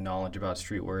sense that our knowledge about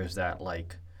streetwear is that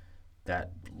like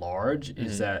that large,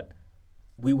 is that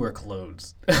we wear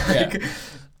clothes. Like,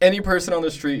 any person on the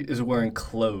street is wearing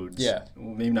clothes. Yeah.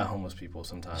 Maybe not homeless people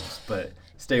sometimes, but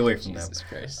stay away from them. Jesus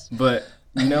Christ. But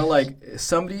like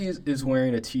somebody is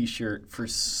wearing a T-shirt for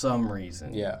some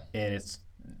reason. Yeah. And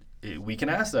we can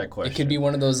ask that question. It could be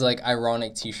one of those like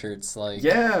ironic T-shirts, like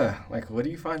like what do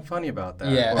you find funny about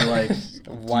that? Yeah. Or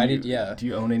like do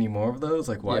you own any more of those?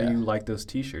 Like why do you like those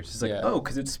T-shirts? It's like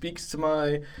because it speaks to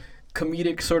my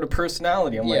comedic sort of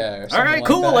personality. I'm like, all right,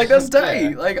 cool, like that's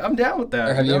tight. Like I'm down with that.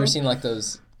 Or have you ever seen like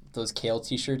those Kale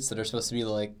T-shirts that are supposed to be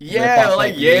like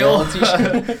like Yale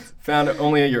T-shirts? Found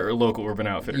only at your local Urban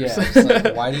Outfitters. Yeah, it's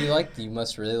like, why do you like? You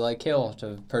must really like kale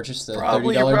to purchase the $30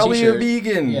 T-shirt. You're probably a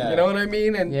vegan. You know what I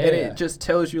mean? And it just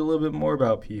tells you a little bit more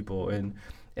about people. And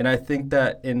I think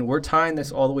that, and we're tying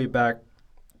this all the way back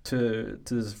to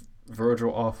this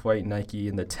Virgil Off-White Nike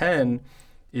in the 10,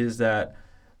 is that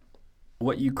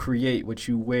what you create, what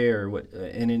you wear,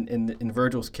 and in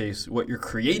Virgil's case, what you're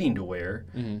creating to wear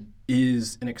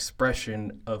is an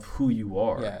expression of who you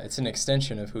are. Yeah, it's an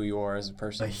extension of who you are as a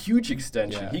person. A huge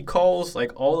extension. Yeah. He calls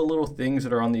like all the little things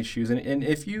that are on these shoes, and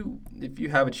if you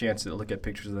have a chance to look at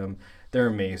pictures of them, they're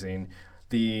amazing.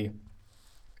 The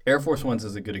Air Force Ones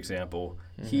is a good example.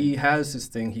 He has this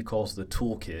thing he calls the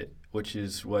toolkit, which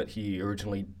is how he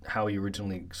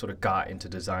originally sort of got into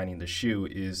designing the shoe.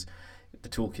 Is the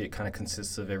toolkit kind of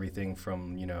consists of everything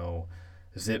from,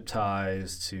 zip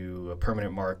ties to a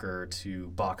permanent marker to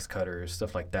box cutters,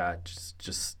 stuff like that.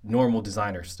 Just normal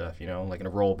designer stuff, like in a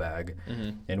roll bag.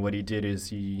 And what he did is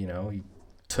he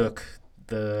took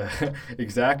the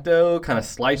X-Acto, kind of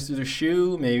sliced through the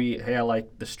shoe. Maybe, hey, I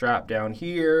like the strap down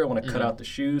here. I want to cut out the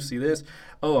shoe. See this?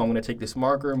 Oh, I'm going to take this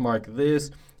marker, mark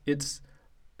this. It's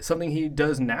something he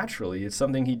does naturally. It's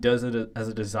something he does as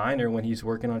a designer when he's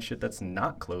working on shit that's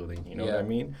not clothing. You know what I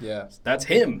mean? Yeah. That's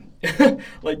him.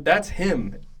 Like, that's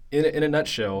him in a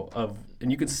nutshell.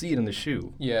 And you can see it in the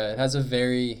shoe. Yeah, it has a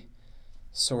very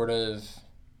sort of,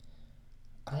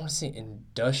 I don't want to say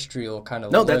industrial kind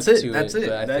of look to it. No, that's it.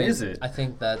 That is it. I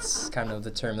think that's kind of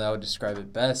the term that would describe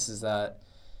it best, is that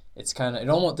it's kind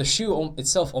of, the shoe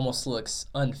itself almost looks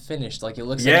unfinished. Like, it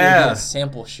looks like a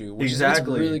sample shoe, which is what's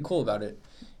really cool about it.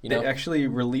 They actually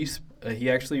released. He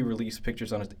actually released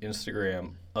pictures on his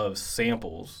Instagram of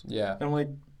samples. Yeah. And I'm like,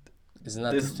 isn't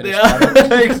that the finished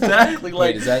product? Exactly. Like,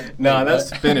 wait, is that? No, that's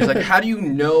finished. Like, how do you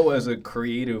know as a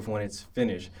creative when it's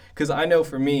finished? Because I know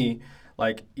for me,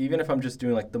 like, even if I'm just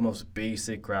doing like the most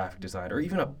basic graphic design or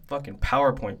even a fucking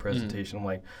PowerPoint presentation, I'm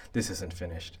like, this isn't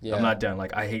finished. Yeah. I'm not done.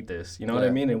 Like, I hate this. You know what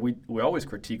I mean? And we always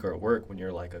critique our work when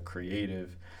you're like a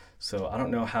creative. So I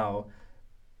don't know how.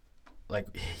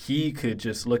 Like, he could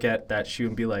just look at that shoe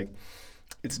and be like,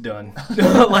 it's done.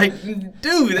 Like,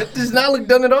 dude, that does not look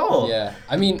done at all. Yeah.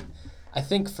 I mean, I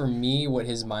think for me, what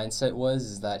his mindset was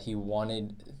is that he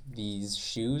wanted these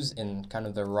shoes in kind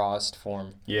of the rawest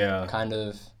form. Yeah. Kind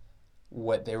of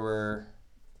what they were,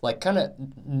 like, kind of,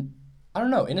 I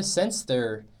don't know. In a sense,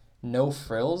 they're no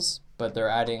frills, but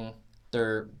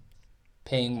they're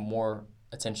paying more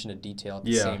attention to detail at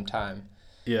the same time.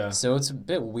 Yeah. So it's a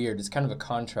bit weird. It's kind of a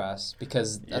contrast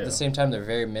because at the same time they're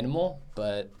very minimal,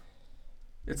 but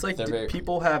it's like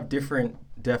people have different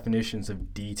definitions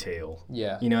of detail.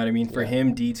 Yeah. You know what I mean? For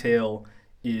him, detail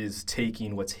is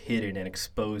taking what's hidden and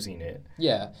exposing it.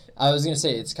 Yeah. I was going to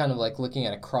say it's kind of like looking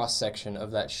at a cross section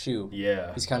of that shoe.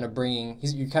 Yeah. You're kind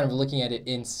of looking at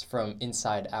it from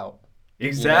inside out.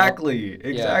 Exactly. You know?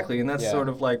 Exactly. And that's sort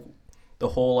of like the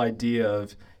whole idea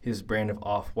of his brand of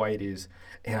Off-White is,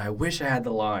 and I wish I had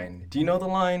the line. Do you know the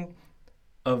line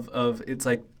of it's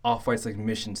like Off-White's like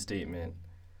mission statement?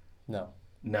 No.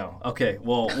 Okay.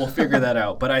 Well, we'll figure that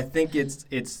out. But I think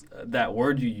it's that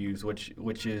word you use, which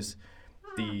is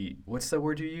what's the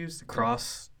word you use? The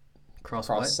cross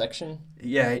what? Section?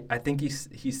 Yeah, I think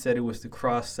he said it was the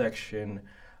cross section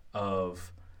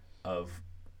of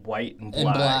white and black.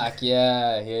 And black,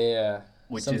 yeah.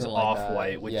 Which Something is like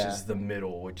Off-White, that. which is the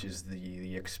middle, which is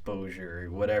the exposure,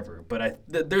 whatever. But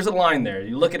there's a line there.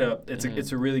 You look it up.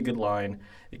 It's a really good line.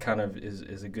 It kind of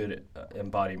is a good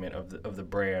embodiment of the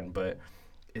brand. But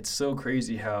it's so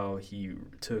crazy how he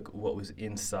took what was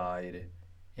inside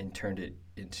and turned it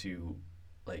into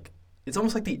like it's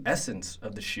almost like the essence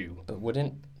of the shoe. But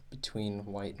wouldn't between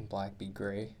white and black be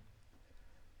gray?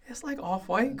 It's like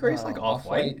Off-White. Gray's like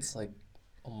Off-White. It's like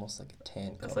almost like a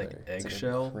tan color. That's like eggshell. It's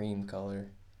like a cream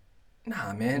color.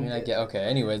 Nah, man. I mean, okay.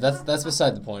 Anyway, that's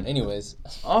beside the point. Anyways,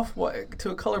 Off-White to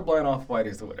a colorblind Off-White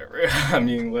is whatever. I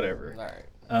mean, whatever. All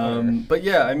right. But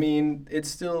yeah, I mean, it's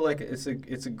still like it's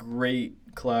a great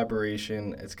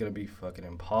collaboration. It's gonna be fucking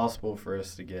impossible for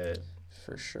us to get.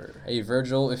 For sure. Hey,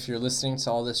 Virgil, if you're listening to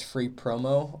all this free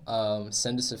promo,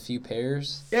 send us a few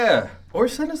pairs. Yeah, or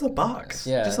send us a box.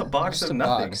 Yeah, just a box of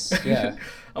nothing. Box. Yeah,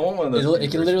 I want one of those. It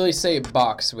can literally say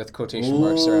 "box" with quotation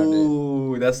marks around it.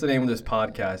 Ooh, that's the name of this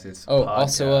podcast. It's podcast.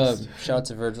 Also, shout out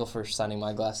to Virgil for signing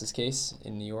my glasses case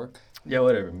in New York. Yeah,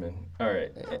 whatever, man. All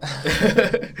right.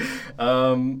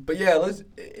 But yeah,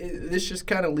 this just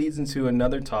kind of leads into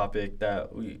another topic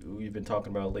that we've been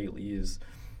talking about lately is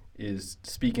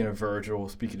speaking of Virgil,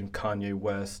 speaking of Kanye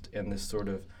West, and this sort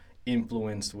of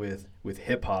influence with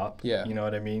hip hop. Yeah. You know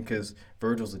what I mean? Because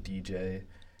Virgil's a DJ.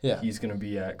 Yeah. He's going to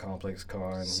be at Complex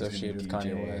Con. Associated with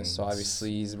Kanye West, so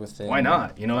obviously he's within. Why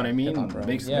not? You know what I mean? Hip-hop,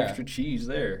 Make some extra cheese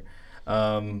there.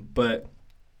 But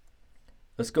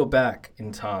let's go back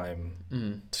in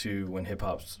time to when hip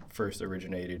hop first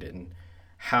originated, and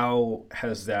how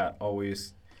has that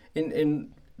always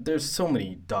in there's so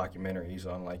many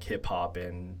documentaries on like hip hop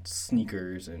and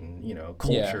sneakers and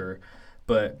culture,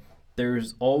 but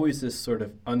there's always this sort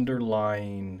of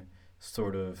underlying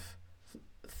sort of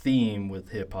theme with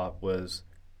hip hop was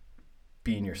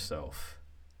being yourself,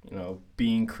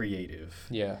 being creative.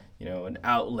 Yeah. An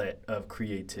outlet of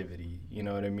creativity. You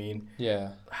know what I mean?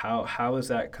 Yeah. How has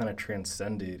that kind of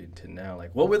transcended into now?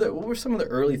 Like, what were some of the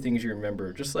early things you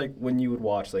remember? Just like when you would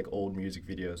watch like old music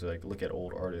videos or like look at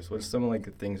old artists. What's some of like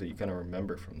the things that you kind of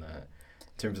remember from that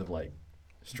in terms of like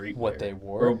streetwear? What they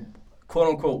wore? Or quote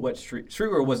unquote what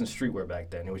streetwear wasn't streetwear back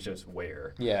then. It was just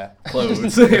wear. Yeah.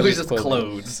 Clothes. It was just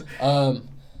clothes.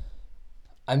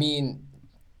 I mean,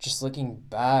 just looking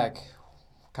back,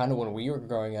 kind of when we were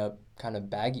growing up, kind of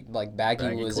baggy was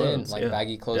clothes, in, like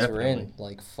baggy clothes definitely. were in,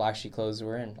 like flashy clothes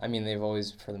were in. I mean, they've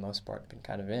always, for the most part, been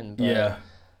kind of in. But, Yeah.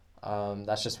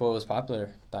 That's just what was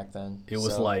popular back then. It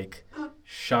was like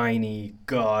shiny,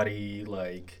 gaudy,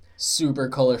 like super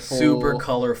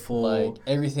colorful, like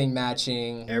everything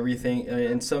matching. Everything,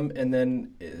 and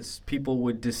then people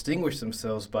would distinguish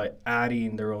themselves by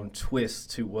adding their own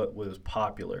twist to what was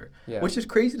popular, which is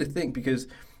crazy to think because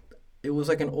it was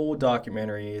like an old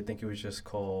documentary. I think it was just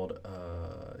called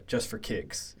Just for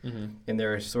Kicks, and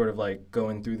they're sort of like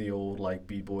going through the old like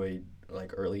b-boy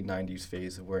like early 90s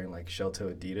phase of wearing like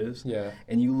shell-toe Adidas. Yeah.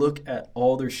 And you look at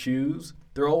all their shoes,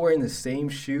 they're all wearing the same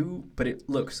shoe, but it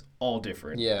looks all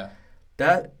different. Yeah.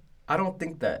 I don't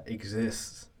think that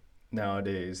exists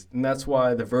nowadays. And that's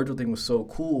why the Virgil thing was so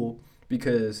cool,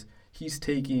 because he's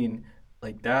taking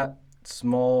like that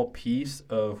small piece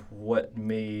of what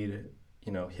made,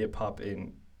 hip hop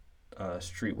and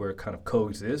streetwear kind of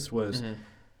coexist was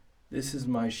this is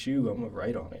my shoe, I'm going to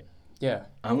write on it. Yeah.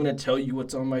 I'm going to tell you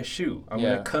what's on my shoe. I'm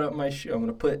going to cut up my shoe. I'm going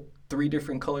to put 3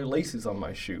 different color laces on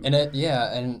my shoe. And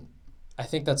and I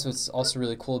think that's what's also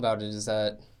really cool about it is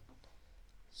that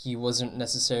he wasn't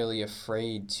necessarily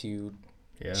afraid to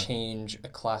change a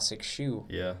classic shoe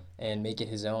and make it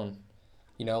his own.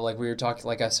 Like we were talking,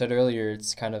 like I said earlier,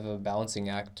 it's kind of a balancing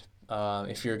act.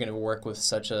 If you're going to work with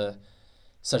such an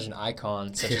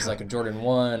icon, such as like a Jordan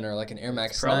 1 or like an Air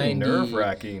Max 90. Probably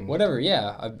nerve-wracking. Whatever,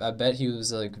 yeah. I bet he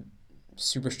was like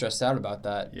super stressed out about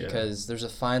that because there's a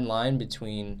fine line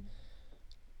between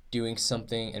doing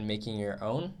something and making your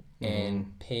own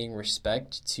and paying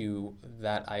respect to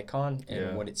that icon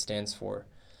and what it stands for.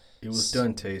 It was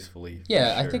done tastefully.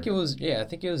 Yeah, sure. I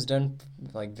think it was done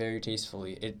like very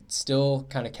tastefully. It still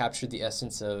kind of captured the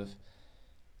essence of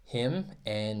him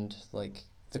and like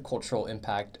the cultural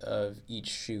impact of each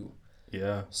shoe.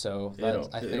 Yeah. So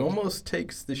I think it almost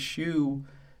takes the shoe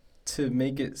to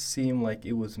make it seem like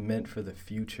it was meant for the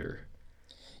future.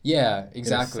 Yeah,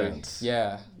 exactly. In a sense.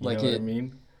 Yeah, You know what I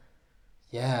mean?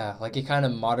 Yeah, like it kind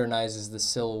of modernizes the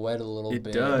silhouette a little bit.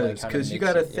 It does, because you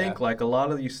got to think yeah. like a lot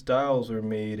of these styles were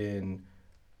made in,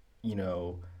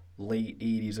 late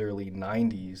 80s, early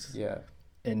 90s. Yeah.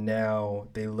 And now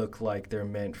they look like they're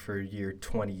meant for year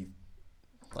 2040.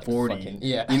 Like fucking,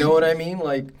 yeah. You know what I mean?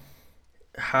 Like,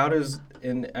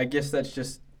 and I guess that's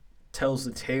just tells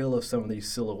the tale of some of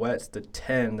these silhouettes. The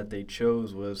 10 that they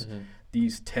chose was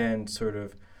these 10 sort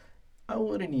of, I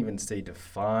wouldn't even say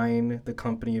define the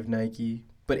company of Nike,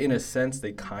 but in a sense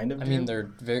they kind of do. I mean,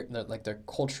 they're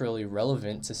culturally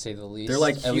relevant, to say the least. They're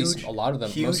like at least a lot of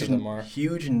them, most of them are.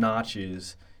 Huge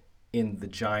notches in the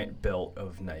giant belt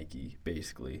of Nike,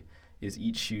 basically, is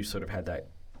each shoe sort of had that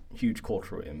huge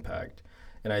cultural impact.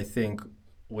 And I think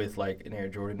with like an Air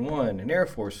Jordan 1, an Air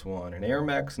Force 1, an Air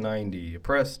Max 90, a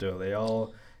Presto, they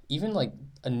all... Even like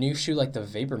a new shoe like the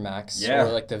Vapor Max or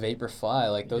like the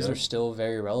Vaporfly, like those are still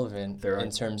very relevant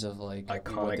in terms of like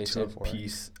iconic what they stand for.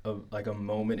 Piece of like a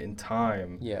moment in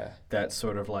time. Yeah. That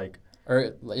sort of like... Or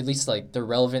at least like they're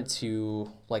relevant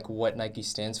to like what Nike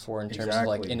stands for in terms of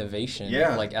like innovation,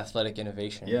 like athletic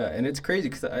innovation. Yeah, and it's crazy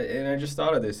because I just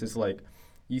thought of this. It's like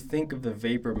you think of the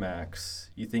Vapor Max,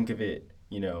 you think of it,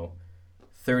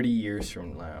 30 years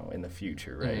from now in the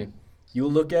future, right?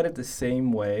 You'll look at it the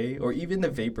same way, or even the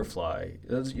Vaporfly.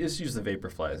 Let's use the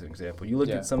Vaporfly as an example. You look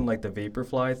at something like the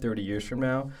Vaporfly 30 years from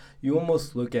now, you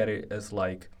almost look at it as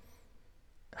like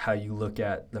how you look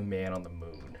at the man on the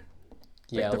moon.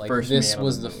 Yeah, like this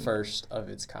was the first of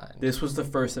its kind. This was the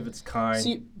first of its kind.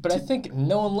 See, but I think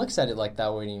no one looks at it like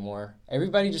that way anymore.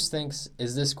 Everybody just thinks,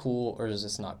 is this cool or is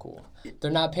this not cool?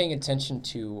 They're not paying attention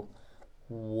to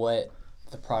what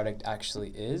the product actually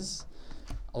is.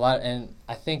 And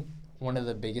I think one of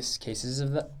the biggest cases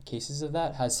of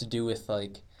that has to do with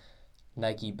like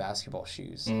Nike basketball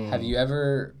shoes. Have you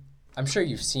ever? I'm sure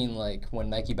you've seen like when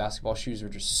Nike basketball shoes were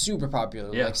just super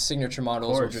popular, like signature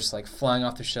models were just like flying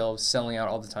off the shelves, selling out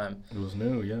all the time. It was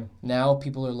new, yeah. Now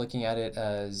people are looking at it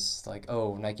as like,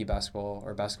 oh, Nike basketball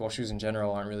or basketball shoes in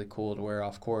general aren't really cool to wear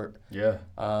off court. Yeah.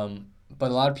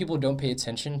 But a lot of people don't pay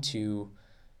attention to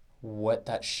what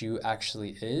that shoe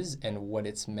actually is and what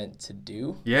it's meant to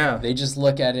do. Yeah. They just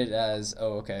look at it as,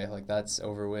 oh, okay, like that's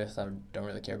over with. I don't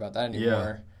really care about that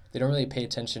anymore. Yeah. They don't really pay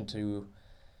attention to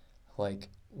like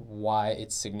why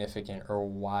it's significant or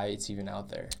why it's even out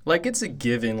there. Like it's a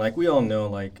given. Like we all know,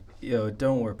 like,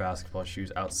 don't wear basketball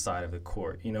shoes outside of the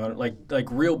court. Like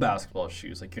real basketball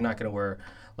shoes. Like you're not gonna wear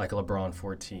like a LeBron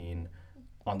 14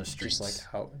 on the streets. Just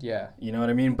like how, yeah. You know what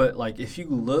I mean? But like if you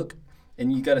look,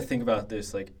 and you got to think about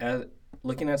this, like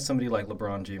looking at somebody like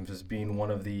LeBron James as being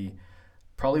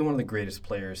probably one of the greatest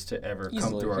players to ever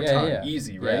come through our time. Yeah.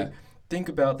 Easy, right? Yeah. Think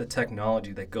about the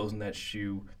technology that goes in that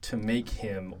shoe to make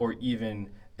him or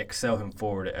even excel him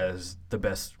forward as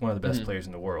one of the best players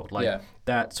in the world. Like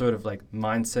that sort of like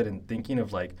mindset and thinking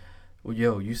of like, well,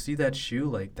 you see that shoe?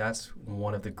 Like that's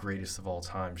one of the greatest of all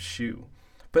time shoe.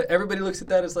 But everybody looks at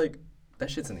that as like, that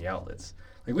shit's in the outlets.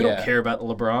 Like, we don't care about the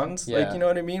LeBrons, like, you know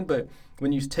what I mean? But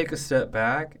when you take a step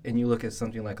back and you look at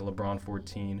something like a LeBron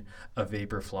 14, a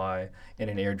Vaporfly, and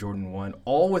an Air Jordan 1,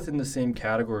 all within the same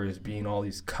category as being all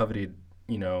these coveted,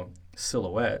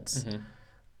 silhouettes,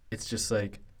 it's just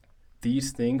like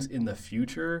these things in the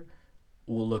future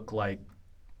will look like,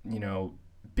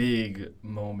 big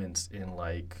moments in,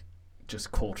 like,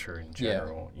 just culture in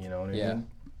general. You know what I mean?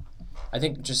 I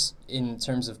think just in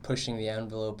terms of pushing the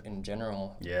envelope in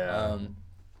general.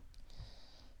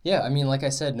 I mean, like I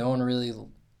said, no one really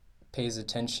pays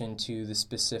attention to the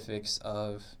specifics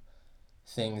of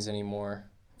things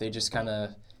anymore. They just kind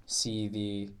of see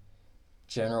the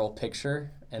general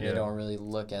picture, and they don't really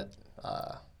look at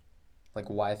like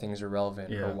why things are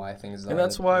relevant or why things aren't. And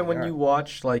that's why when you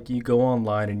watch, like, you go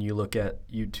online and you look at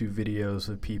YouTube videos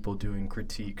of people doing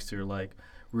critiques or like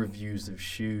reviews of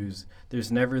shoes,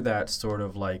 there's never that sort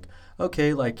of like,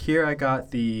 okay, like here I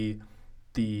got the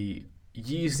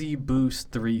Yeezy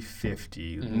Boost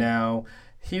 350. Now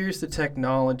here's the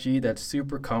technology that's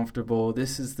super comfortable.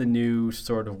 This is the new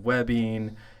sort of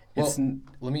webbing. Well,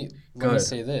 let me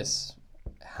say this.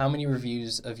 how many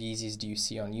reviews of Yeezys do you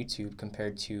see on YouTube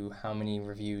compared to how many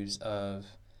reviews of,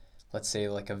 let's say,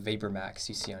 like a Vapor Max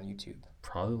you see on YouTube?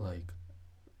 Probably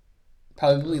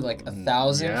like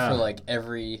 1,000 yeah. for like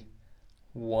every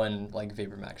one like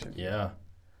Vapor Max review. Yeah.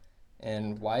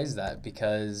 And why is that?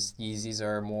 Because Yeezys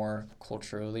are more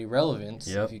culturally relevant.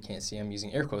 Yep. If you can't see, I'm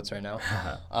using air quotes right now.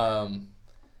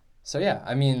 So yeah,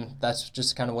 I mean, that's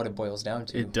just kind of what it boils down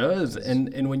to. It does.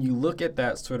 And when you look at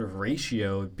that sort of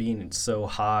ratio being so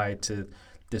high to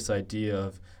this idea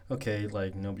of, okay,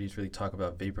 like nobody's really talking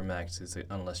about Vapor Maxes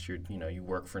unless you're, you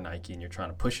work for Nike and you're trying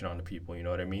to push it onto people, you know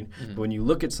what I mean? Mm-hmm. But when you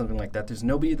look at something like that, there's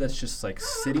nobody that's just like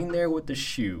sitting there with the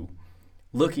shoe,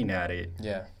 looking at it,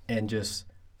 Yeah. and just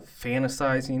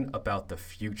fantasizing about the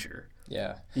future.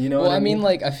 Yeah. You know well, what I mean?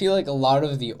 Like, I feel like a lot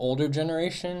of the older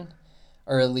generation,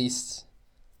 or at least,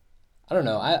 I don't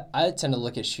know, I tend to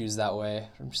look at shoes that way.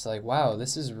 I'm just like, wow,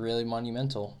 this is really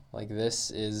monumental. Like,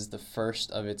 this is the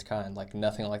first of its kind. Like,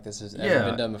 nothing like this has ever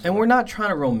been done before. And we're not trying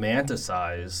to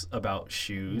romanticize about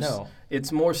shoes. No.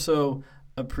 It's more so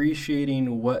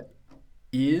appreciating what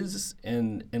is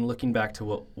and looking back to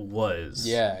what was.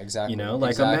 Yeah, exactly. Like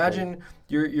exactly. imagine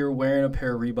you're wearing a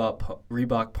pair of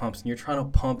Reebok pumps and you're trying to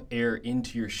pump air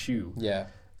into your shoe. Yeah.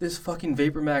 This fucking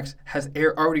Vapor Max has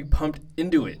air already pumped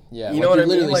into it. Yeah, you know what I mean?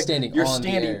 Literally Like standing you're on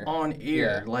standing the air. on air.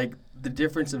 Yeah. Like the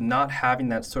difference of not having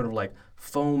that sort of like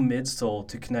foam midsole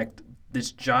to connect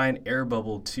this giant air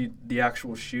bubble to the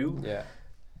actual shoe. Yeah.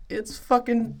 It's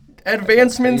fucking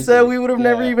advancements that we would have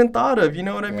never Yeah. even thought of. You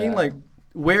know what I mean? Yeah. Like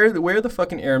wear the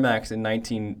fucking Air Max in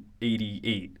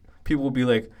 1988. People will be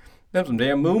like, "Them some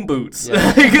damn moon boots."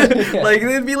 Yeah. Like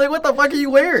they'd be like, "What the fuck are you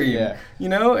wearing?" Yeah.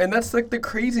 And that's like the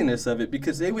craziness of it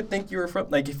because they would think you were from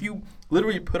like if you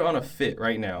literally put on a fit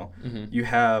right now, you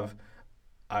have.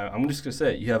 I'm just gonna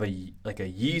say it, you have a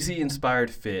Yeezy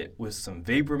inspired fit with some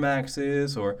Vapor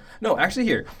Maxes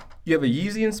you have a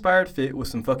Yeezy inspired fit with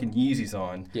some fucking Yeezys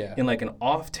on in like an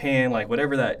off tan like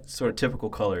whatever that sort of typical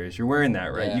color is. You're wearing that,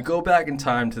 right? Yeah. You go back in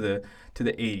time to the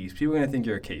 80s. People are gonna think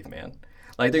you're a caveman.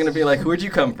 Like they're gonna be like, "Where'd you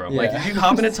come from?" Yeah. Like if you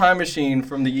hop in a time machine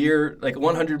from the year like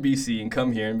 100 BC and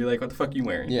come here and be like, "What the fuck are you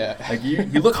wearing?" Yeah. Like you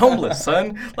look homeless,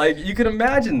 son. Like you can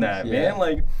imagine that, Yeah. man.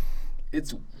 Like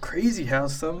it's crazy how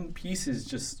some pieces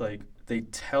just like they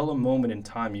tell a moment in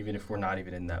time even if we're not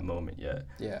even in that moment yet.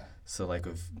 Yeah. So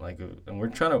and we're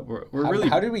trying to we're really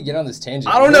How did we get on this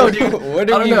tangent? I don't know, dude. What I are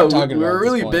don't we know. even talking about? We're at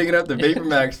really this point? bigging up the Vapor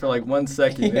Max for like 1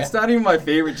 second. Yeah. It's not even my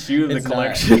favorite shoe of the It's not.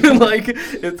 collection. Like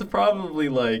it's probably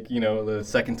like, the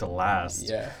second to last.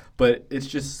 Yeah. But it's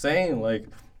just saying like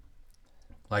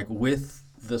with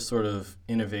the sort of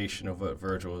innovation of what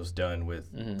Virgil has done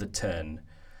with the 10.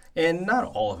 And not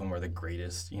all of them are the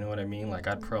greatest, you know what I mean? Like,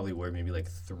 I'd probably wear maybe,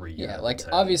 3 Yeah, out of like,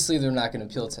 10. obviously they're not going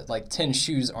to appeal to, 10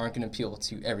 shoes aren't going to appeal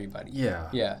to everybody. Yeah.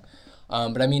 Yeah.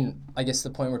 But, I mean, I guess the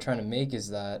point we're trying to make is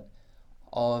that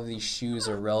all of these shoes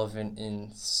are relevant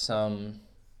in some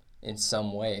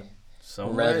way.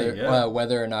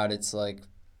 Whether or not it's,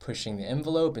 pushing the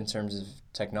envelope in terms of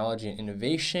technology and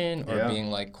innovation or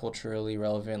being, culturally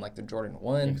relevant, like the Jordan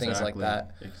 1, things like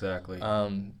that. Exactly.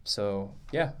 So,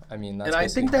 yeah, I mean, that's and I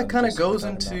think that kind of goes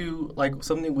about. into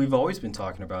something we've always been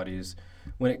talking about is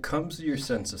when it comes to your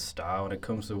sense of style, when it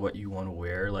comes to what you want to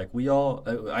wear, we all,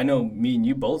 I know me and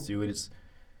you both do it, it's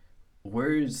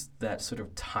where is that sort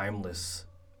of timeless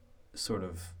sort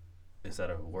of, is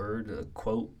that a word, a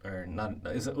quote, or not?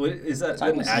 Is that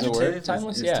Timeless an adjective? Is a word.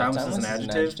 Timeless, yeah. Timeless is an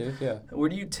adjective? Yeah. Where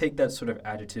do you take that sort of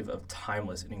adjective of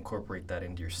timeless and incorporate that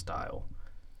into your style?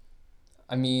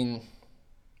 I mean,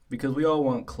 because we all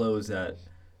want clothes that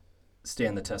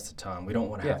stand the test of time. We don't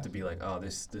want to Yeah. have to be like, oh,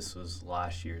 this was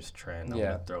last year's trend. I'm Yeah.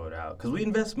 going to throw it out. Because we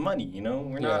invest money,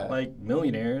 We're Yeah. not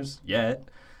millionaires yet.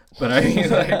 But I mean,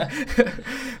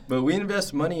 but we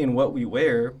invest money in what we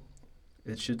wear.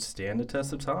 It should stand the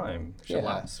test of time. It should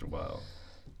last a while.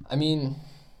 I mean,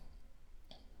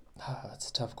 that's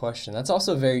a tough question. That's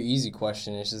also a very easy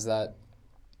question. It's just that.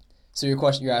 So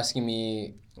you're asking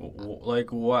me.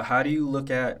 How do you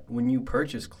look at when you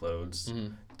purchase clothes?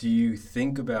 Mm-hmm. Do you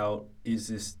think about, is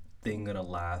this thing gonna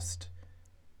last?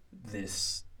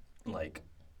 This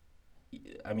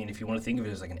I mean, if you want to think of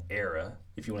it as an era,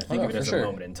 if you want to think of it as a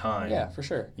moment in time. Yeah, for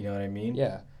sure. You know what I mean?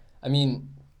 Yeah. I mean,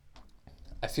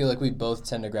 I feel like we both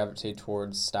tend to gravitate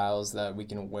towards styles that we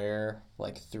can wear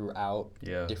throughout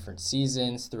different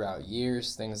seasons, throughout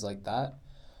years, things like that.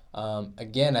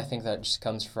 Again, I think that just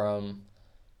comes from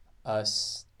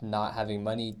us not having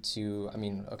money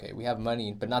we have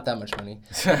money, but not that much money.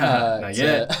 Not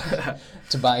yet.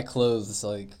 To buy clothes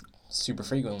super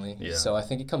frequently. Yeah. So I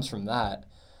think it comes from that.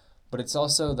 But it's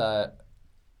also that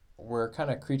we're kind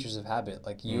of creatures of habit.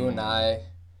 You and I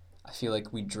I feel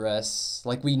like we dress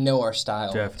like we know our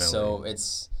style. Definitely. So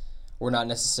we're not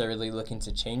necessarily looking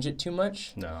to change it too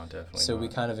much. No, definitely So not. we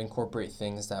kind of incorporate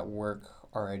things that work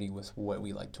already with what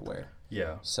we like to wear.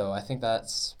 Yeah. So I think that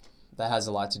has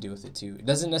a lot to do with it too. It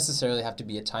doesn't necessarily have to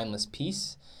be a timeless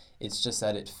piece. It's just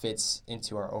that it fits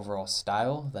into our overall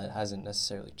style that hasn't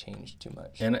necessarily changed too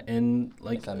much. And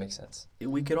like, if that makes sense.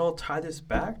 We could all tie this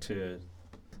back to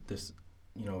this,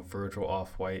 Virgil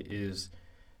Off-White is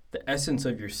the essence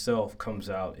of yourself comes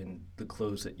out in the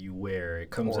clothes that you wear.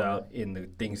 It comes out in the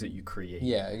things that you create.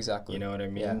 Yeah, exactly. You know what I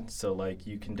mean? Yeah. So, like,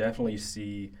 you can definitely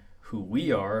see who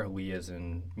we are, we as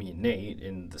in me and Nate,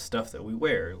 in the stuff that we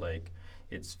wear. Like,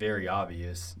 it's very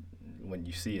obvious when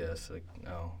you see us, like,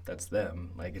 oh, that's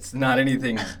them. Like, it's not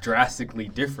anything drastically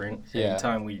different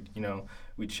anytime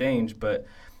we change. But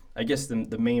I guess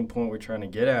the main point we're trying to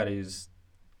get at is,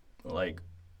 like,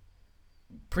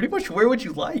 pretty much wear what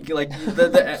you like. Like,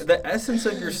 the essence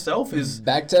of yourself is...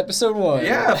 Back to episode 1.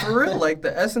 Yeah, for real. Like,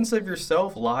 the essence of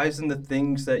yourself lies in the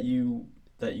things that you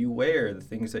wear, the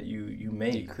things that you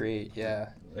make. You create, yeah.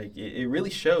 Like, it really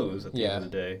shows at the end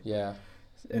of the day. Yeah.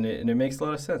 And it makes a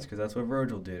lot of sense because that's what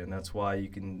Virgil did, and that's why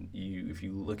if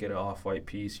you look at an Off-White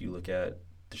piece, you look at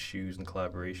the shoes and the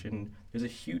collaboration, there's a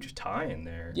huge tie in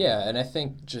there. Yeah, and I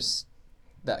think just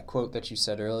that quote that you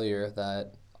said earlier,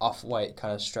 that Off-White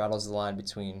kind of straddles the line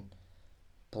between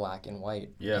black and white.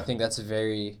 Yeah. I think that's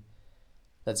very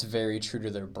true to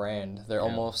their brand. They're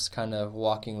almost kind of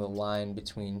walking the line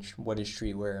between what is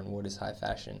streetwear and what is high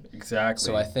fashion. Exactly.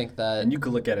 So I think that... And you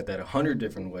could look at it that 100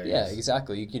 different ways. Yeah,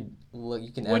 exactly. You can what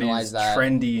analyze that. What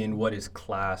is trendy and what is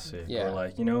classic. Yeah. Or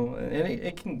like, and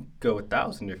it can go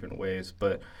 1,000 different ways,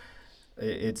 but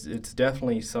it's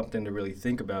definitely something to really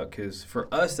think about because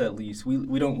for us at least,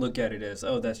 we don't look at it as,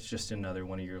 oh, that's just another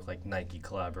one of your like Nike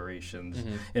collaborations.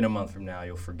 Mm-hmm. In a month from now,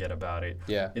 you'll forget about it.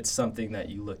 Yeah. It's something that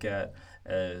you look at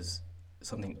as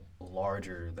something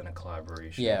larger than a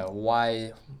collaboration. Yeah,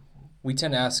 why... We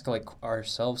tend to ask like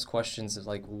ourselves questions of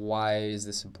like, why is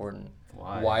this important?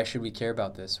 Why should we care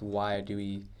about this? Why do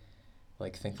we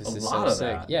like think this is so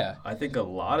sick? Yeah. I think a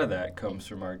lot of that comes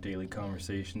from our daily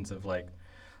conversations of like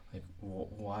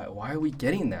why are we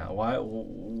getting that?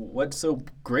 What's so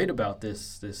great about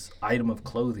this item of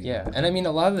clothing? Yeah, and I mean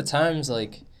a lot of the times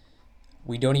like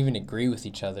we don't even agree with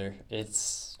each other.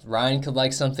 It's Ryan could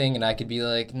like something and I could be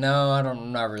like, no,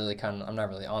 I'm not really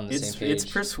on the same page.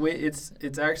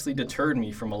 It's actually deterred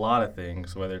me from a lot of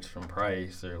things, whether it's from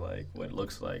price or like what it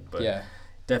looks like. But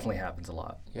definitely happens a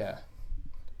lot. Yeah.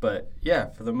 But yeah,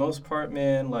 for the most part,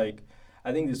 man, like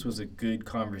I think this was a good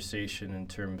conversation in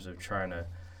terms of trying to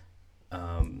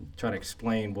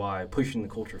explain why pushing the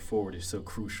culture forward is so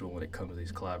crucial when it comes to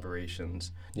these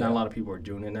collaborations. Yeah. Not a lot of people are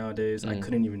doing it nowadays. I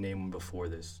couldn't even name them before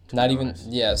this. Not even,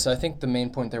 yeah. So I think the main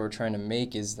point that we're trying to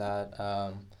make is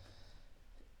that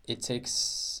it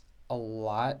takes a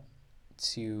lot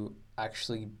to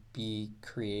actually be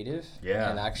creative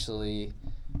and actually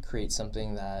create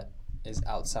something that is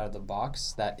outside of the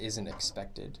box that isn't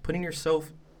expected. Putting the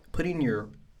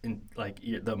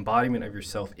embodiment of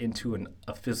yourself into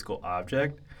a physical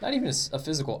object. Not even a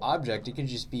physical object. It could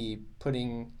just be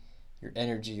putting your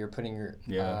energy, you're putting your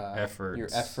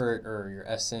effort or your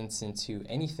essence into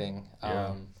anything.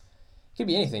 It could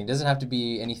be anything. It doesn't have to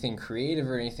be anything creative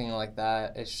or anything like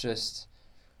that. It's just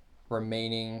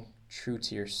remaining true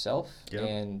to yourself. Yep.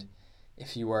 And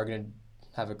if you are going to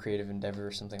have a creative endeavor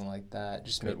or something like that,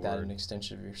 just make that an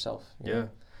extension of yourself. You know?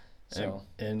 So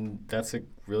and that's a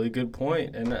really good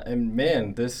point. And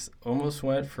man, this almost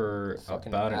went for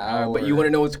about an hour. But you want to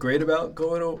know what's great about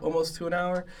going almost to an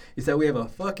hour? Is that we have a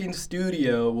fucking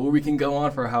studio where we can go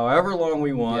on for however long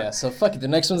we want. Yeah, so fuck it. The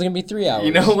next one's going to be 3 hours.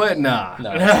 You know what? Nah.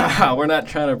 No. Nah, we're not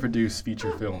trying to produce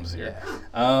feature films here.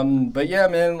 Yeah. But yeah,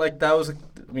 man, like that's a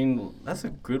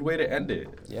good way to end it.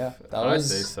 Yeah. I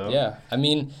say so. Yeah. I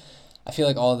mean, I feel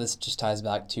like all of this just ties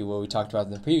back to what we talked about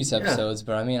in the previous episodes,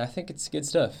 but I mean, I think it's good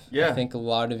stuff. Yeah. I think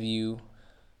like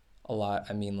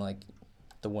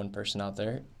the one person out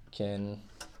there can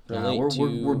relate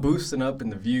to... We're boosting up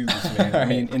in the views, man. I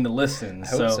mean, in the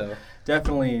listens. I hope so.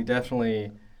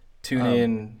 Definitely tune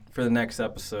in for the next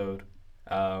episode.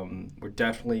 We're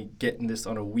definitely getting this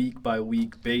on a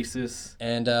week-by-week basis.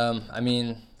 And, I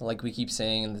mean, like we keep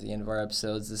saying at the end of our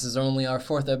episodes, this is only our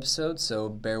 4th episode, so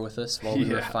bear with us while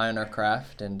we refine our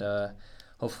craft and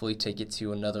hopefully take it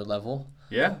to another level.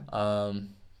 Yeah.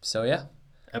 So, yeah.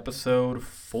 Episode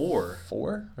 4.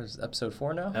 4? Is it episode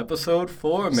 4 now? Episode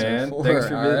 4, man. Episode 4. Thanks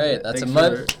for All right, that's a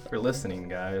month. for listening,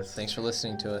 guys. Thanks for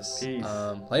listening to us. Peace.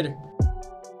 Later.